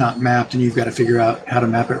not mapped and you've got to figure out how to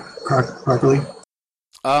map it properly?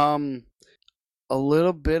 A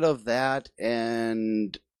little bit of that,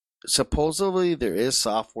 and supposedly there is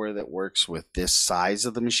software that works with this size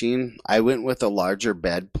of the machine. I went with a larger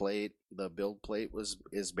bed plate. The build plate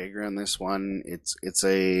is bigger on this one. It's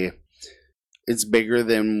bigger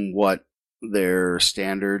than what their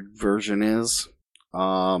standard version is.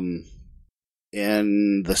 And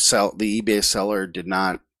the eBay seller did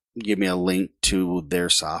not give me a link to their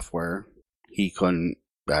software. He couldn't,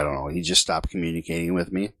 I don't know, he just stopped communicating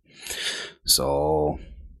with me. So,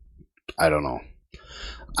 I don't know.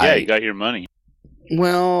 Yeah, you got your money.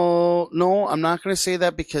 Well, no, I'm not going to say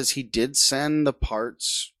that because he did send the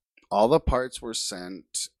parts. All the parts were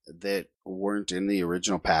sent that weren't in the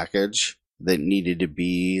original package that needed to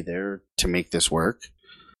be there to make this work.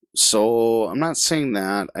 So, I'm not saying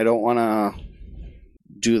that. I don't want to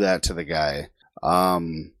do that to the guy. I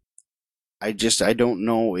don't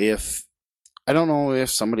know if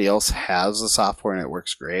somebody else has the software and it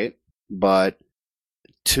works great, but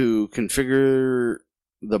to configure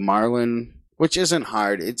the Marlin, which isn't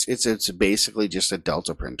hard, it's basically just a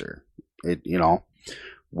Delta printer. It,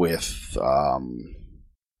 with I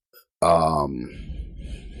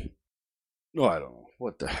don't know.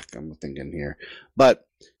 what the heck I'm thinking here. But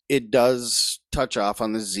it does touch off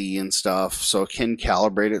on the Z and stuff, so it can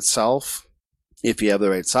calibrate itself if you have the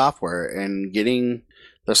right software. And getting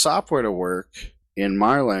the software to work in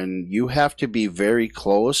Marlin, you have to be very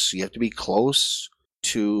close. You have to be close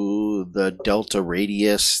to the delta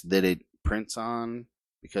radius that it prints on,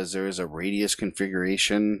 because there is a radius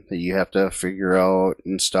configuration that you have to figure out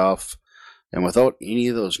and stuff. And without any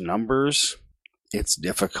of those numbers, it's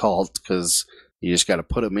difficult, because you just got to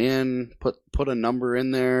put them in, put a number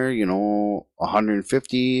in there,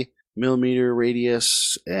 150 millimeter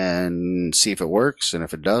radius, and see if it works. And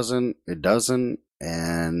if it doesn't, it doesn't.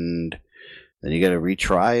 And then you got to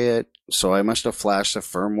retry it. So I must have flashed the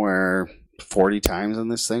firmware 40 times on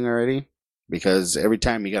this thing already, because every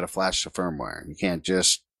time you got to flash the firmware. You can't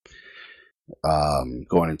just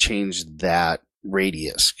go in and change that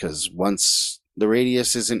radius, because once the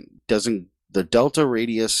radius the delta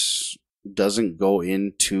radius doesn't go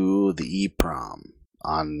into the EEPROM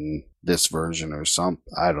on this version or something.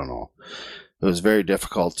 I don't know. It was very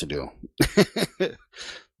difficult to do.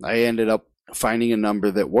 I ended up finding a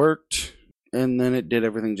number that worked, and then it did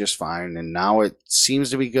everything just fine, and now it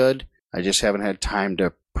seems to be good. I just haven't had time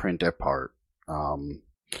to print it apart.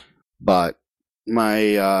 But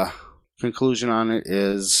my conclusion on it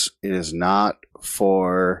is not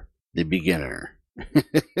for the beginner.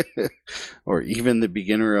 Or even the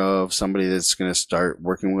beginner of somebody that's going to start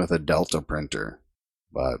working with a Delta printer.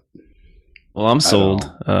 But well, I'm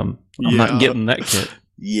sold. I'm not getting that kit.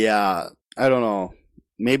 Yeah, I don't know.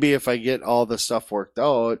 Maybe if I get all the stuff worked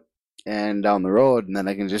out and down the road, and then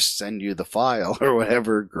I can just send you the file or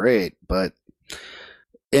whatever, great.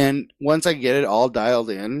 And once I get it all dialed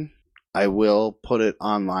in, I will put it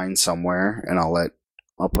online somewhere, and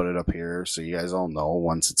I'll put it up here so you guys all know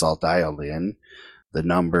once it's all dialed in, the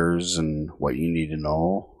numbers and what you need to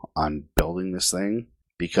know on building this thing,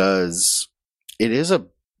 because it is a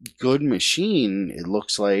good machine, it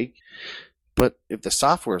looks like, but if the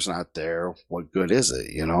software's not there, what good is it,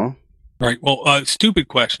 Right. Well, stupid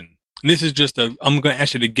question. And this is just I'm going to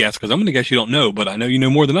ask you to guess, because I'm going to guess you don't know, but I know you know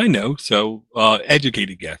more than I know, so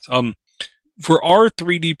educated guess. For our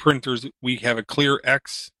 3D printers, we have a clear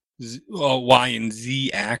X, Y, and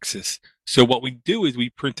Z axis. So what we do is we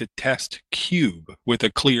print a test cube with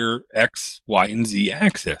a clear X, Y, and Z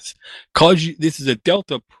axis. Because this is a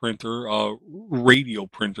Delta printer, radial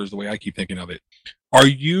printer is the way I keep thinking of it.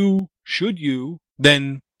 Should you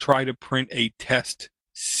then try to print a test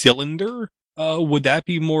cylinder? Would that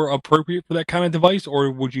be more appropriate for that kind of device,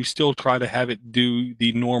 or would you still try to have it do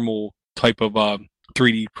the normal type of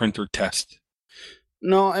 3D printer test?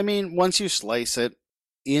 No, I mean, once you slice it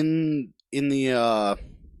in the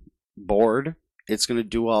board, it's going to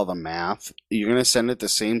do all the math. You're going to send it the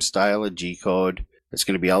same style of G code. It's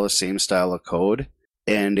going to be all the same style of code,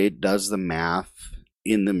 and it does the math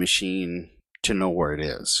in the machine to know where it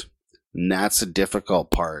is. And that's the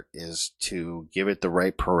difficult part, is to give it the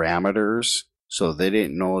right parameters so that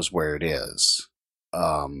it knows where it is.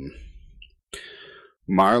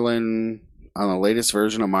 Marlin, on the latest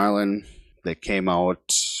version of Marlin that came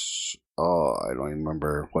out, I don't even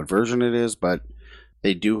remember what version it is, but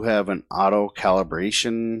they do have an auto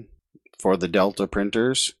calibration for the Delta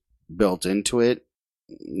printers built into it.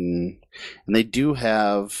 And they do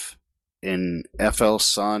have an FL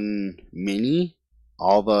Sun Mini,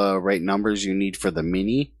 all the right numbers you need for the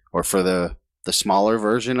Mini, or for the smaller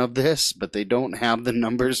version of this, but they don't have the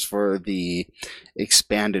numbers for the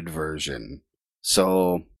expanded version.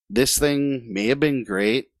 So this thing may have been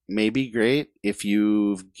great, may be great if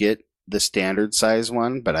you get the standard size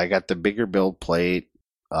one, but I got the bigger build plate,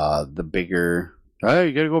 you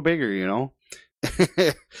gotta go bigger,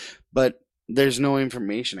 But there's no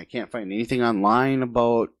information. I can't find anything online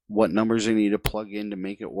about what numbers I need to plug in to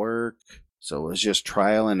make it work. So it was just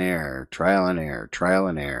trial and error.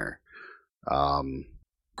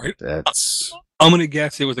 Right. That's. I'm going to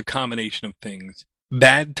guess it was a combination of things.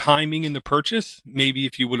 Bad timing in the purchase. Maybe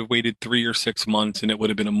if you would have waited 3 or 6 months and it would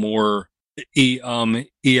have been a more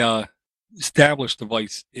established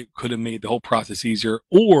device, it could have made the whole process easier.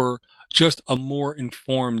 Or just a more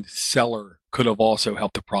informed seller could have also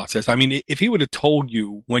helped the process. I mean, if he would have told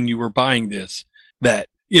you when you were buying this that,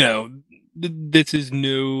 this is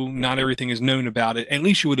new, not everything is known about it, at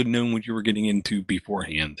least you would have known what you were getting into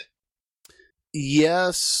beforehand.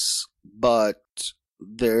 Yes, but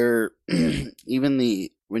there,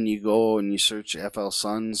 when you go and you search FL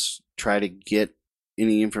Suns, try to get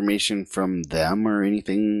any information from them or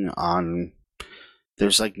anything on,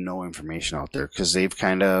 there's like no information out there, because they've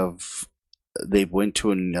went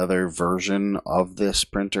to another version of this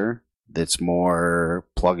printer that's more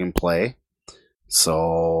plug and play.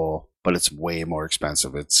 So, but it's way more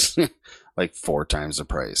expensive. It's like 4 times the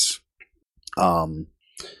price. I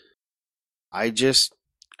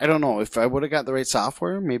don't know. If I would have got the right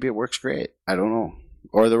software, maybe it works great. I don't know.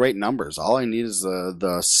 Or the right numbers. All I need is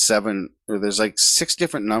the 7, or there's like 6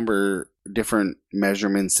 different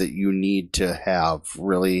measurements that you need to have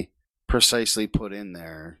really precisely put in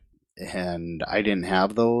there. And I didn't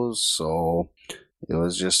have those, so it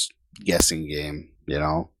was just guessing game,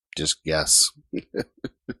 just guess.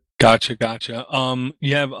 Gotcha.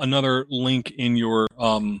 You have another link in your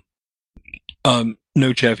note,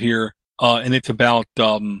 Jeff, here, and it's about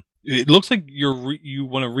it looks like you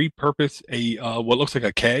want to repurpose a what looks like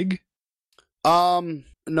a keg.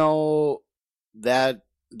 No, that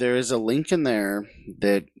there is a link in there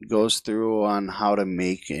that goes through on how to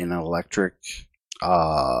make an electric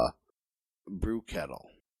brew kettle,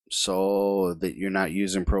 so that you're not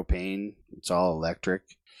using propane. It's all electric.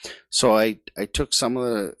 So I took some of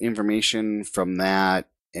the information from that,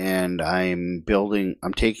 and I'm going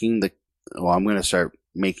to start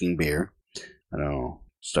making beer. I don't know,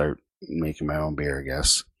 start making my own beer, I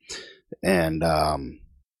guess. And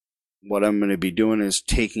what I'm going to be doing is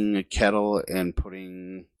taking a kettle and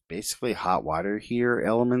putting basically hot water heater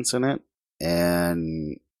elements in it.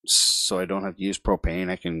 And so I don't have to use propane.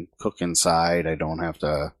 I can cook inside. I don't have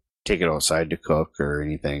to take it outside to cook or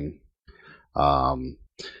anything. And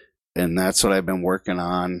that's what I've been working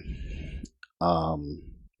on.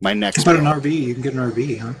 My next... How about an RV? You can get an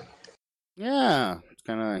RV, huh? Yeah,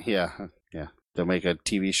 kind of, yeah. They'll make a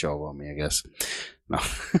TV show about me, I guess. No.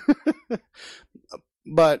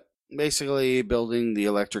 But basically, building the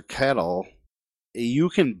electric kettle, you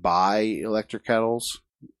can buy electric kettles,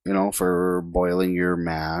 for boiling your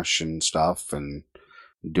mash and stuff and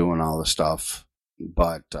doing all the stuff.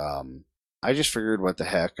 But I just figured, what the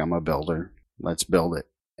heck, I'm a builder. Let's build it.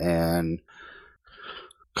 And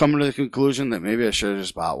coming to the conclusion that maybe I should have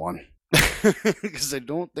just bought one. Because I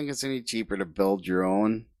don't think it's any cheaper to build your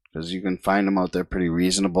own, because you can find them out there pretty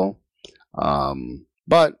reasonable.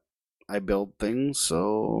 But I build things,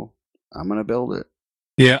 so I'm gonna build it.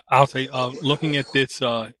 Yeah, I'll say, looking at this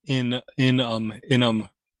in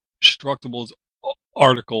Structable's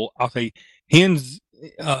article, I'll say hats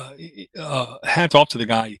off to the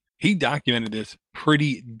guy. He documented this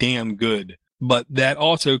pretty damn good. But that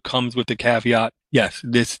also comes with the caveat: yes,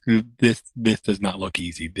 this does not look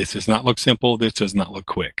easy. This does not look simple. This does not look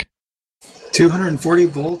quick. 240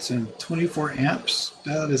 volts and 24 amps.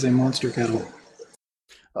 That is a monster kettle.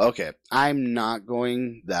 Okay, I'm not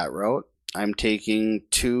going that route. I'm taking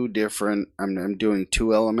I'm doing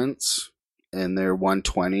 2 elements, and they're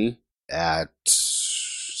 120 at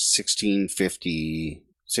 1650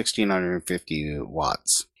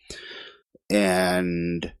 watts.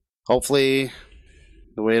 And hopefully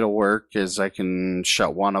the way it'll work is I can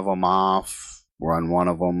shut one of them off, run one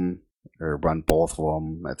of them, or run both of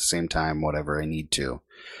them at the same time, whatever I need to.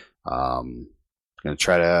 Going to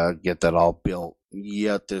try to get that all built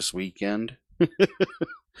yet this weekend.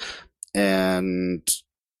 And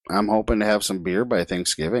I'm hoping to have some beer by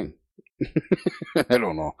Thanksgiving. I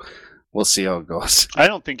don't know. We'll see how it goes. I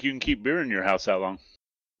don't think you can keep beer in your house that long.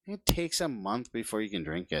 It takes a month before you can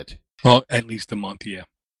drink it. Well, at least a month, yeah.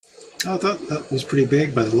 I thought that was pretty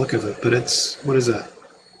big by the look of it, but it's, what is that,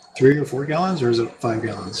 3 or 4 gallons, or is it 5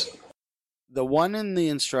 gallons? The one in the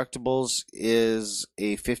Instructables is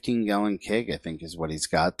a 15-gallon keg, I think, is what he's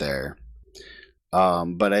got there.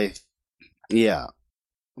 But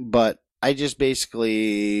I just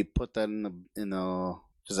basically put that in the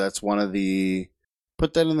because that's one of the,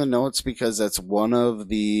 put that in the notes because that's one of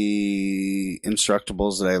the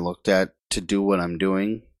Instructables that I looked at to do what I'm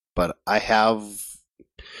doing. But I have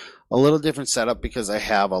a little different setup because I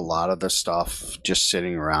have a lot of the stuff just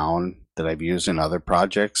sitting around that I've used in other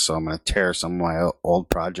projects. So I'm going to tear some of my old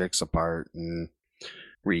projects apart and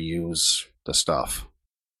reuse the stuff.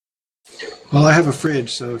 Well, I have a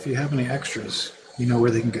fridge, so if you have any extras, you know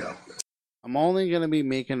where they can go. I'm only going to be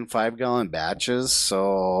making 5-gallon batches,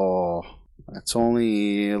 so that's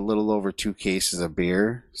only a little over 2 cases of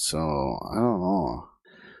beer. So I don't know.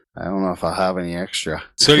 I don't know if I'll have any extra.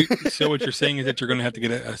 So what you're saying is that you're going to have to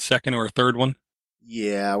get a second or a third one?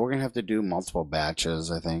 Yeah, we're going to have to do multiple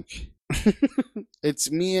batches, I think.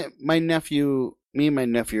 It's me and my nephew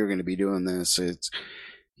are going to be doing this.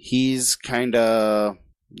 He's kind of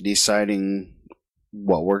deciding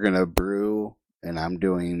what we're going to brew, and I'm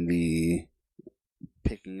doing the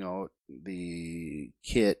picking out the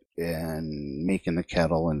kit and making the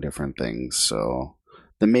kettle and different things. So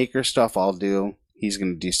the maker stuff I'll do. He's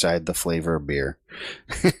going to decide the flavor of beer.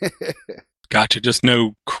 Gotcha. Just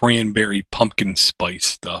no cranberry pumpkin spice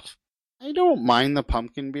stuff. I don't mind the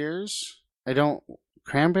pumpkin beers.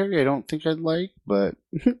 Cranberry I don't think I'd like, but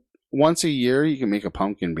once a year you can make a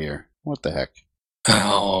pumpkin beer. What the heck?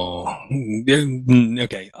 Oh,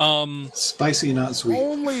 okay. Spicy, not sweet.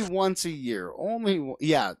 Only once a year.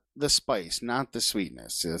 The spice, not the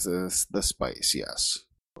sweetness. Is the spice, yes.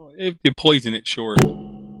 If you poison it, sure.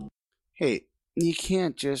 Hey, you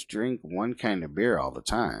can't just drink one kind of beer all the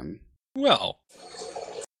time. Well,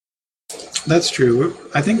 That's true.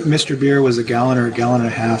 I think Mr. Beer was a gallon or a gallon and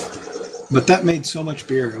a half, but that made so much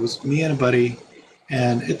beer. It was me and a buddy,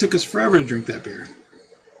 and it took us forever to drink that beer.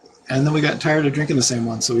 And then we got tired of drinking the same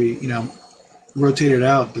one, so we, rotated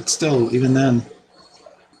out. But still, even then,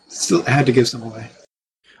 still had to give some away.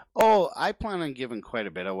 Oh, I plan on giving quite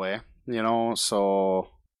a bit away, so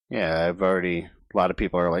yeah, a lot of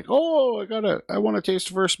people are like, oh, I want to taste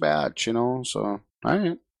the first batch, so, all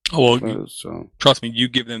right. oh, well, trust me, you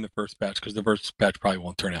give them the first batch because the first batch probably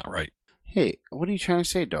won't turn out right. Hey, what are you trying to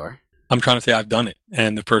say, Dor? I'm trying to say I've done it,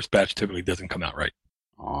 and the first batch typically doesn't come out right.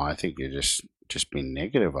 Oh, I think you're just being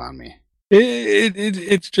negative on me.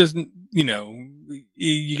 It's just,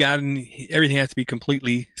 you got everything has to be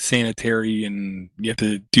completely sanitary, and you have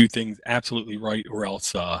to do things absolutely right, or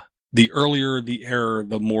else the earlier the error,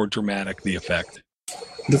 the more dramatic the effect.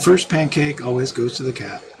 The first pancake always goes to the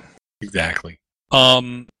cat. Exactly.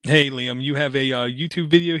 Hey, Liam, you have a YouTube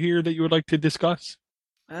video here that you would like to discuss?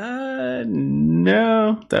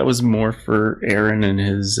 No, that was more for Aaron and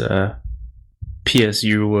his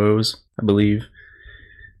PSU woes, I believe.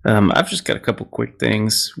 I've just got a couple quick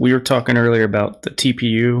things. We were talking earlier about the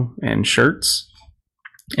TPU and shirts,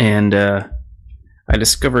 and I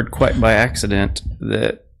discovered quite by accident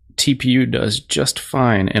that TPU does just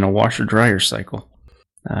fine in a washer-dryer cycle.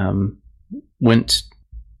 Went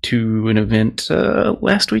to an event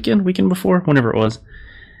last weekend before, whenever it was,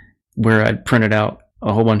 where I'd printed out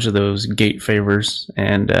a whole bunch of those gate favors,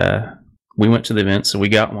 and we went to the event, so we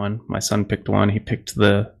got one. My son picked one. He picked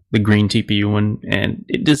the green TPU one, and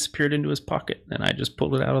it disappeared into his pocket, and I just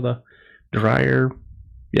pulled it out of the dryer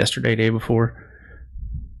yesterday, day before,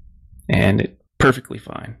 and it perfectly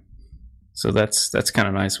fine. So that's kind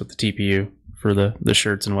of nice with the TPU for the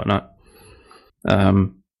shirts and whatnot.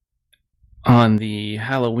 On the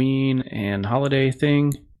Halloween and holiday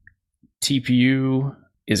thing, TPU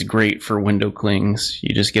is great for window clings.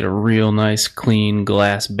 You just get a real nice, clean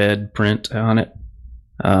glass bed print on it.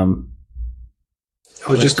 I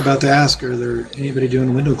was just about to ask, are there anybody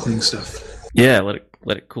doing window cling stuff? Yeah,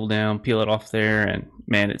 let it cool down, peel it off there, and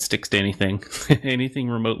man, it sticks to anything. Anything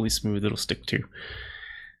remotely smooth, it'll stick to.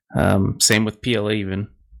 Same with PLA even.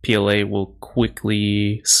 PLA will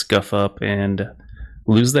quickly scuff up and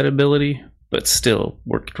lose that ability, but still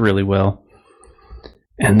worked really well.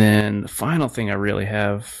 And then the final thing I really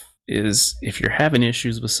have is if you're having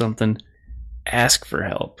issues with something, ask for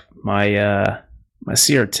help. My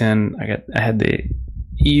CR10, I had the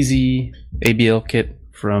Easy ABL kit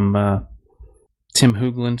from Tim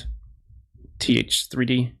Hoogland,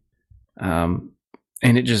 TH3D, and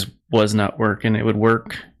it just was not working. It would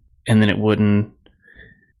work, and then it wouldn't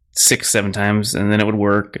 6-7 times, and then it would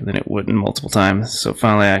work, and then it wouldn't multiple times. So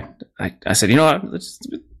finally I said, you know what, let's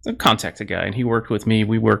contact a guy, and he worked with me.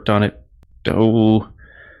 We worked on it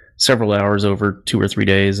several hours over 2 or 3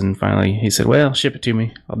 days, and finally he said, well, ship it to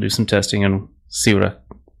me. I'll do some testing and see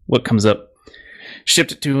what comes up.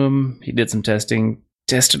 Shipped it to him. He did some testing.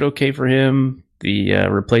 Tested okay for him. The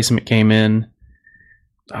replacement came in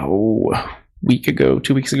a week ago,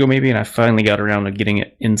 2 weeks ago maybe, and I finally got around to getting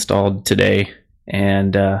it installed today.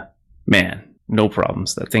 And man, no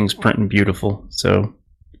problems. That thing's printing beautiful. So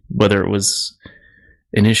whether it was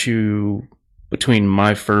an issue between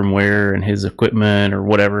my firmware and his equipment or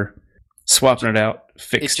whatever, swapping it out,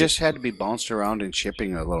 fixed it. It just had to be bounced around and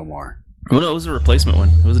shipping a little more. Well, no, it was a replacement one.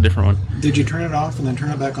 It was a different one. Did you turn it off and then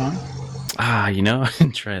turn it back on? I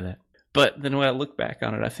didn't try that. But then when I look back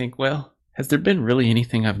on it, I think, well, has there been really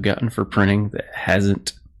anything I've gotten for printing that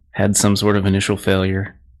hasn't had some sort of initial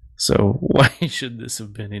failure? So why should this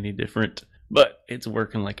have been any different? But it's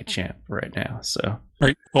working like a champ right now. So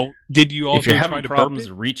right. Well, did you also if you're try having to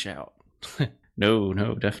problems, reach out.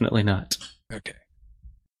 No, definitely not. Okay.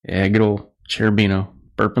 Yeah, good old Cherubino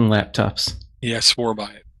burping laptops. Yeah, I swore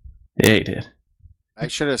by it. Yeah, he did. I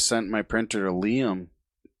should have sent my printer to Liam.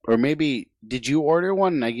 Or maybe, did you order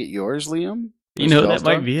one and I get yours, Liam? That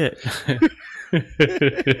might be it.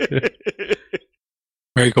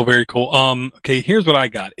 Very cool, very cool. Okay, here's what I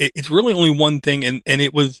got. It's really only one thing, and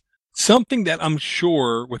it was something that I'm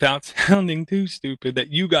sure, without sounding too stupid, that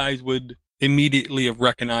you guys would immediately have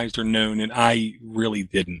recognized or known, and I really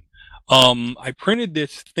didn't. I printed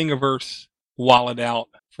this Thingiverse wallet out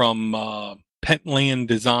from Pentland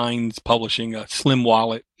Designs Publishing, a slim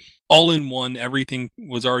wallet, all in one. Everything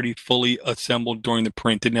was already fully assembled during the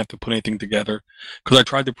print. Didn't have to put anything together because I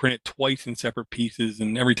tried to print it twice in separate pieces,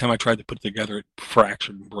 and every time I tried to put it together, it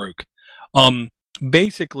fractured and broke.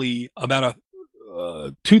 Basically, about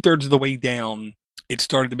 2/3 of the way down, it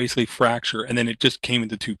started to basically fracture, and then it just came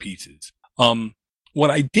into two pieces. What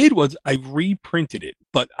I did was I reprinted it,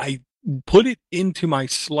 but I put it into my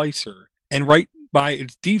slicer, and right by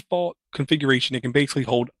its default configuration, it can basically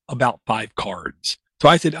hold about 5 cards. So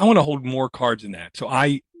I said, I want to hold more cards than that. So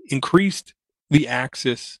I increased the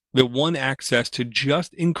one axis to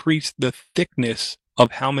just increase the thickness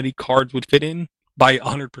of how many cards would fit in by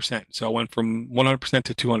 100%. So I went from 100%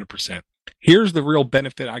 to 200%. Here's the real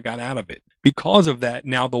benefit I got out of it. Because of that,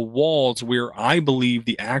 now the walls where I believe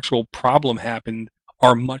the actual problem happened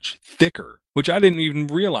are much thicker, which I didn't even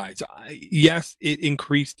realize. Yes, it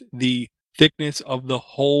increased the thickness of the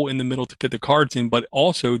hole in the middle to fit the cards in, but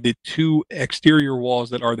also the 2 exterior walls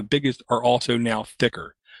that are the biggest are also now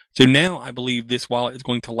thicker. So now I believe this wallet is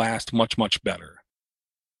going to last much, much better.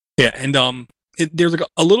 Yeah, and there's like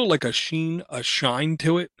a little like a shine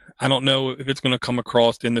to it. I don't know if it's going to come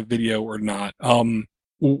across in the video or not.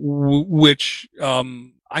 Which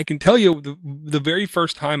I can tell you, the very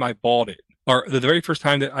first time I bought it, or the very first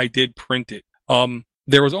time that I did print it,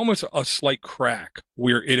 there was almost a slight crack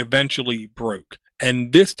where it eventually broke.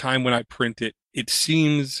 And this time when I print it, it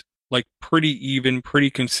seems like pretty even, pretty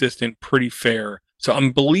consistent, pretty fair. So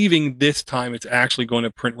I'm believing this time it's actually going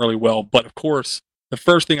to print really well. But of course, the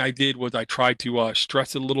first thing I did was I tried to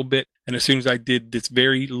stress it a little bit. And as soon as I did, this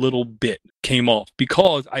very little bit came off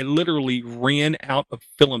because I literally ran out of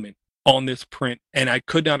filament on this print, and I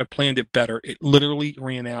could not have planned it better. It literally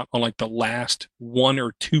ran out on like the last 1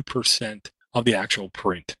 or 2% of the actual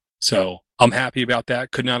print. So I'm happy about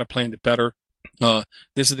that. Could not have planned it better.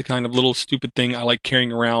 This is the kind of little stupid thing I like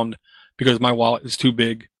carrying around because my wallet is too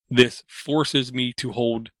big. This forces me to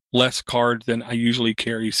hold less cards than I usually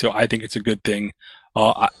carry, so I think it's a good thing.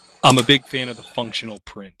 I'm a big fan of the functional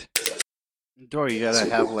print. Dory, you gotta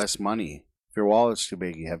have less money. If your wallet's too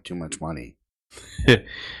big, you have too much money.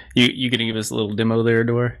 You gonna give us a little demo there,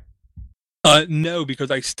 Dor? No,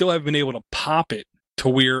 because I still haven't been able to pop it to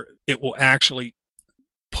where it will actually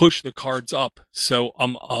push the cards up. So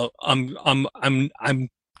I'm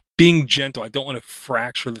being gentle. I don't want to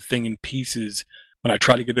fracture the thing in pieces when I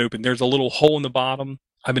try to get it open. There's a little hole in the bottom.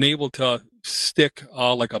 I've been able to stick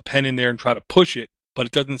like a pen in there and try to push it, but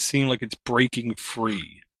it doesn't seem like it's breaking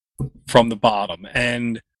free from the bottom.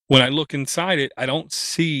 And when I look inside it, I don't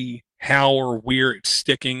see how or where it's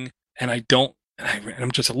sticking, and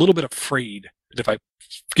I'm just a little bit afraid that if I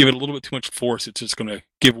give it a little bit too much force, it's just going to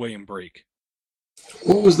give way and break.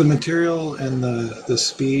 What was the material and the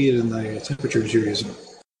speed and the temperatures you're using?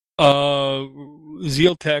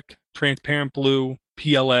 Zealtech transparent blue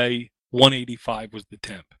PLA 185 was the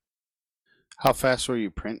temp. How fast were you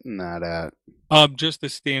printing that at? Just the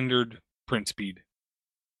standard print speed.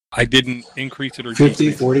 I didn't increase it or 50,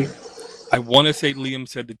 decrease 40? it. I want to say Liam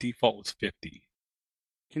said the default was 50.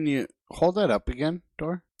 Can you hold that up again,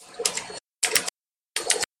 Dor?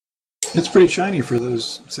 It's pretty shiny for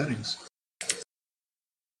those settings.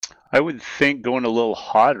 I would think going a little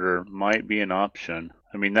hotter might be an option.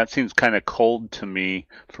 I mean, that seems kind of cold to me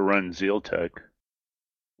for running Zealtech.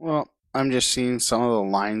 Well, I'm just seeing some of the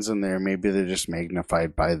lines in there. Maybe they're just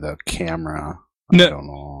magnified by the camera. I don't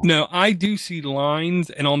know. No, I do see lines,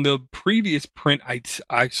 and on the previous print,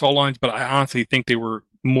 I saw lines, but I honestly think they were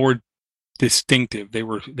more distinctive.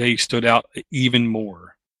 They stood out even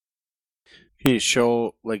more. Can you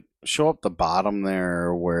show up the bottom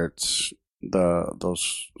there where it's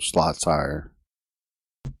those slots are?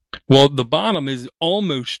 Well, the bottom is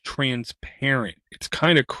almost transparent. It's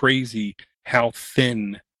kind of crazy how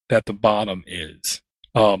thin that the bottom is.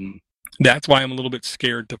 That's why I'm a little bit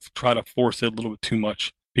scared to try to force it a little bit too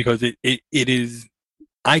much, because it is.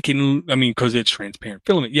 Because it's transparent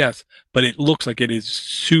filament, yes, but it looks like it is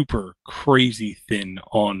super crazy thin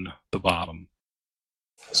on the bottom.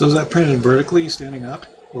 So is that printed vertically, standing up,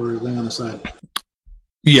 or laying on the side?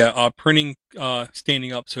 Yeah, printing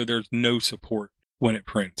standing up, so there's no support when it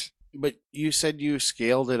prints. But you said you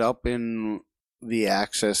scaled it up in the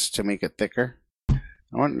axis to make it thicker?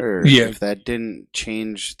 I wonder if that didn't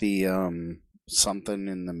change the something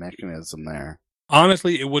in the mechanism there.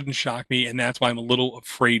 Honestly, it wouldn't shock me, and that's why I'm a little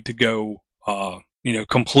afraid to go,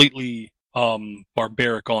 completely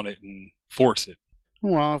barbaric on it and force it.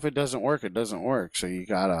 Well, if it doesn't work, it doesn't work. So you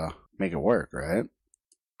gotta make it work, right?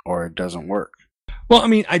 Or it doesn't work. Well, I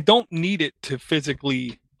mean, I don't need it to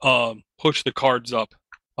physically push the cards up.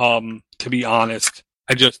 To be honest,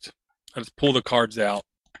 I just pull the cards out,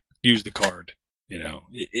 use the card. You know,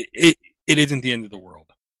 it isn't the end of the world.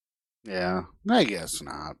 Yeah, I guess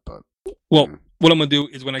not, but Well, what I'm going to do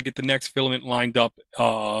is when I get the next filament lined up,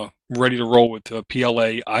 ready to roll with the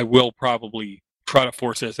PLA, I will probably try to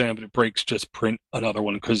force this, and if it breaks, just print another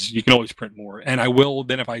one, because you can always print more. And I will,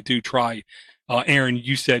 then if I do try, Aaron,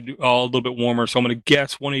 you said a little bit warmer, so I'm going to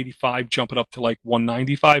guess 185, jump it up to like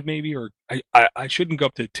 195 maybe, or I shouldn't go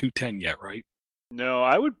up to 210 yet, right? No,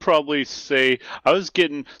 I would probably say I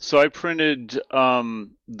printed the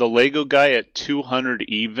Lego guy at 200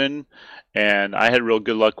 even, and I had real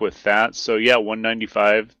good luck with that. So yeah,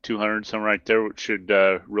 195, 200, somewhere right there should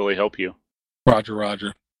really help you.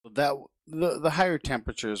 Roger. that the higher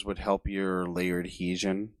temperatures would help your layer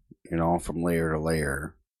adhesion, from layer to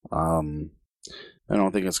layer. I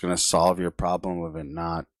don't think it's going to solve your problem of it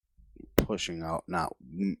not pushing out, not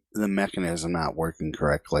the mechanism not working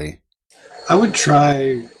correctly. I would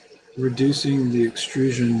try reducing the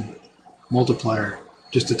extrusion multiplier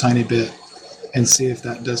just a tiny bit and see if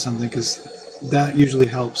that does something, because that usually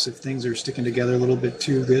helps if things are sticking together a little bit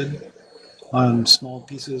too good on small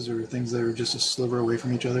pieces or things that are just a sliver away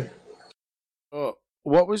from each other. Oh,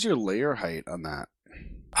 what was your layer height on that?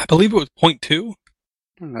 I believe it was 0.2.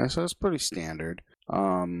 Okay, so that's pretty standard.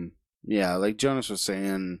 Yeah, like Jonas was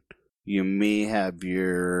saying, you may have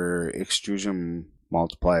your extrusion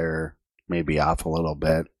multiplier maybe off a little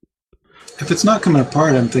bit. If it's not coming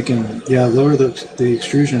apart, I'm thinking, lower the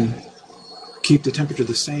extrusion, keep the temperature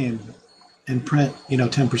the same, and print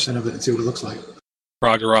 10% of it and see what it looks like.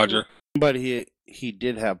 Roger. But he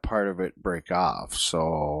did have part of it break off,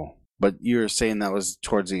 so... But you were saying that was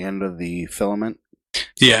towards the end of the filament?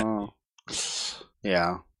 Yeah.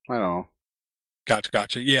 Yeah, I don't know.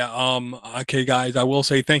 Gotcha. Yeah. Okay, guys, I will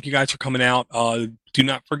say thank you guys for coming out. Do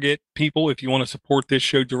not forget, people, if you want to support this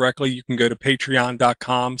show directly, you can go to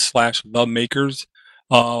patreon.com/themakers.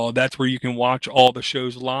 That's where you can watch all the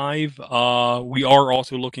shows live. We are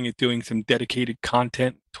also looking at doing some dedicated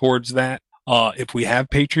content towards that. If we have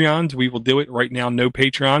Patreons, we will do it. Right now, no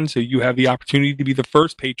Patreon, so you have the opportunity to be the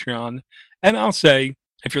first Patreon. And I'll say,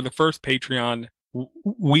 if you're the first Patreon,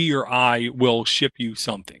 we or I will ship you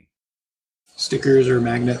something. Stickers or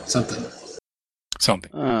magnet, something.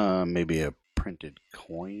 Maybe a printed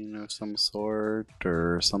coin of some sort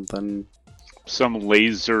or something. Some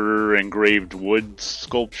laser engraved wood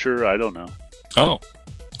sculpture. I don't know. Oh.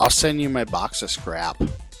 I'll send you my box of scrap.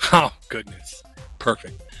 Oh, goodness.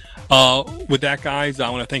 Perfect. With that, guys, I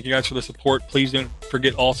want to thank you guys for the support. Please don't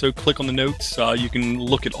forget, also click on the notes. You can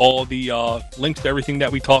look at all the links to everything that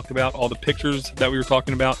we talked about, all the pictures that we were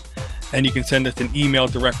talking about, and you can send us an email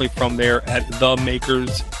directly from there at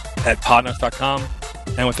themakers@podnuts.com.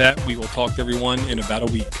 And with that, we will talk to everyone in about a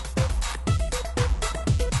week.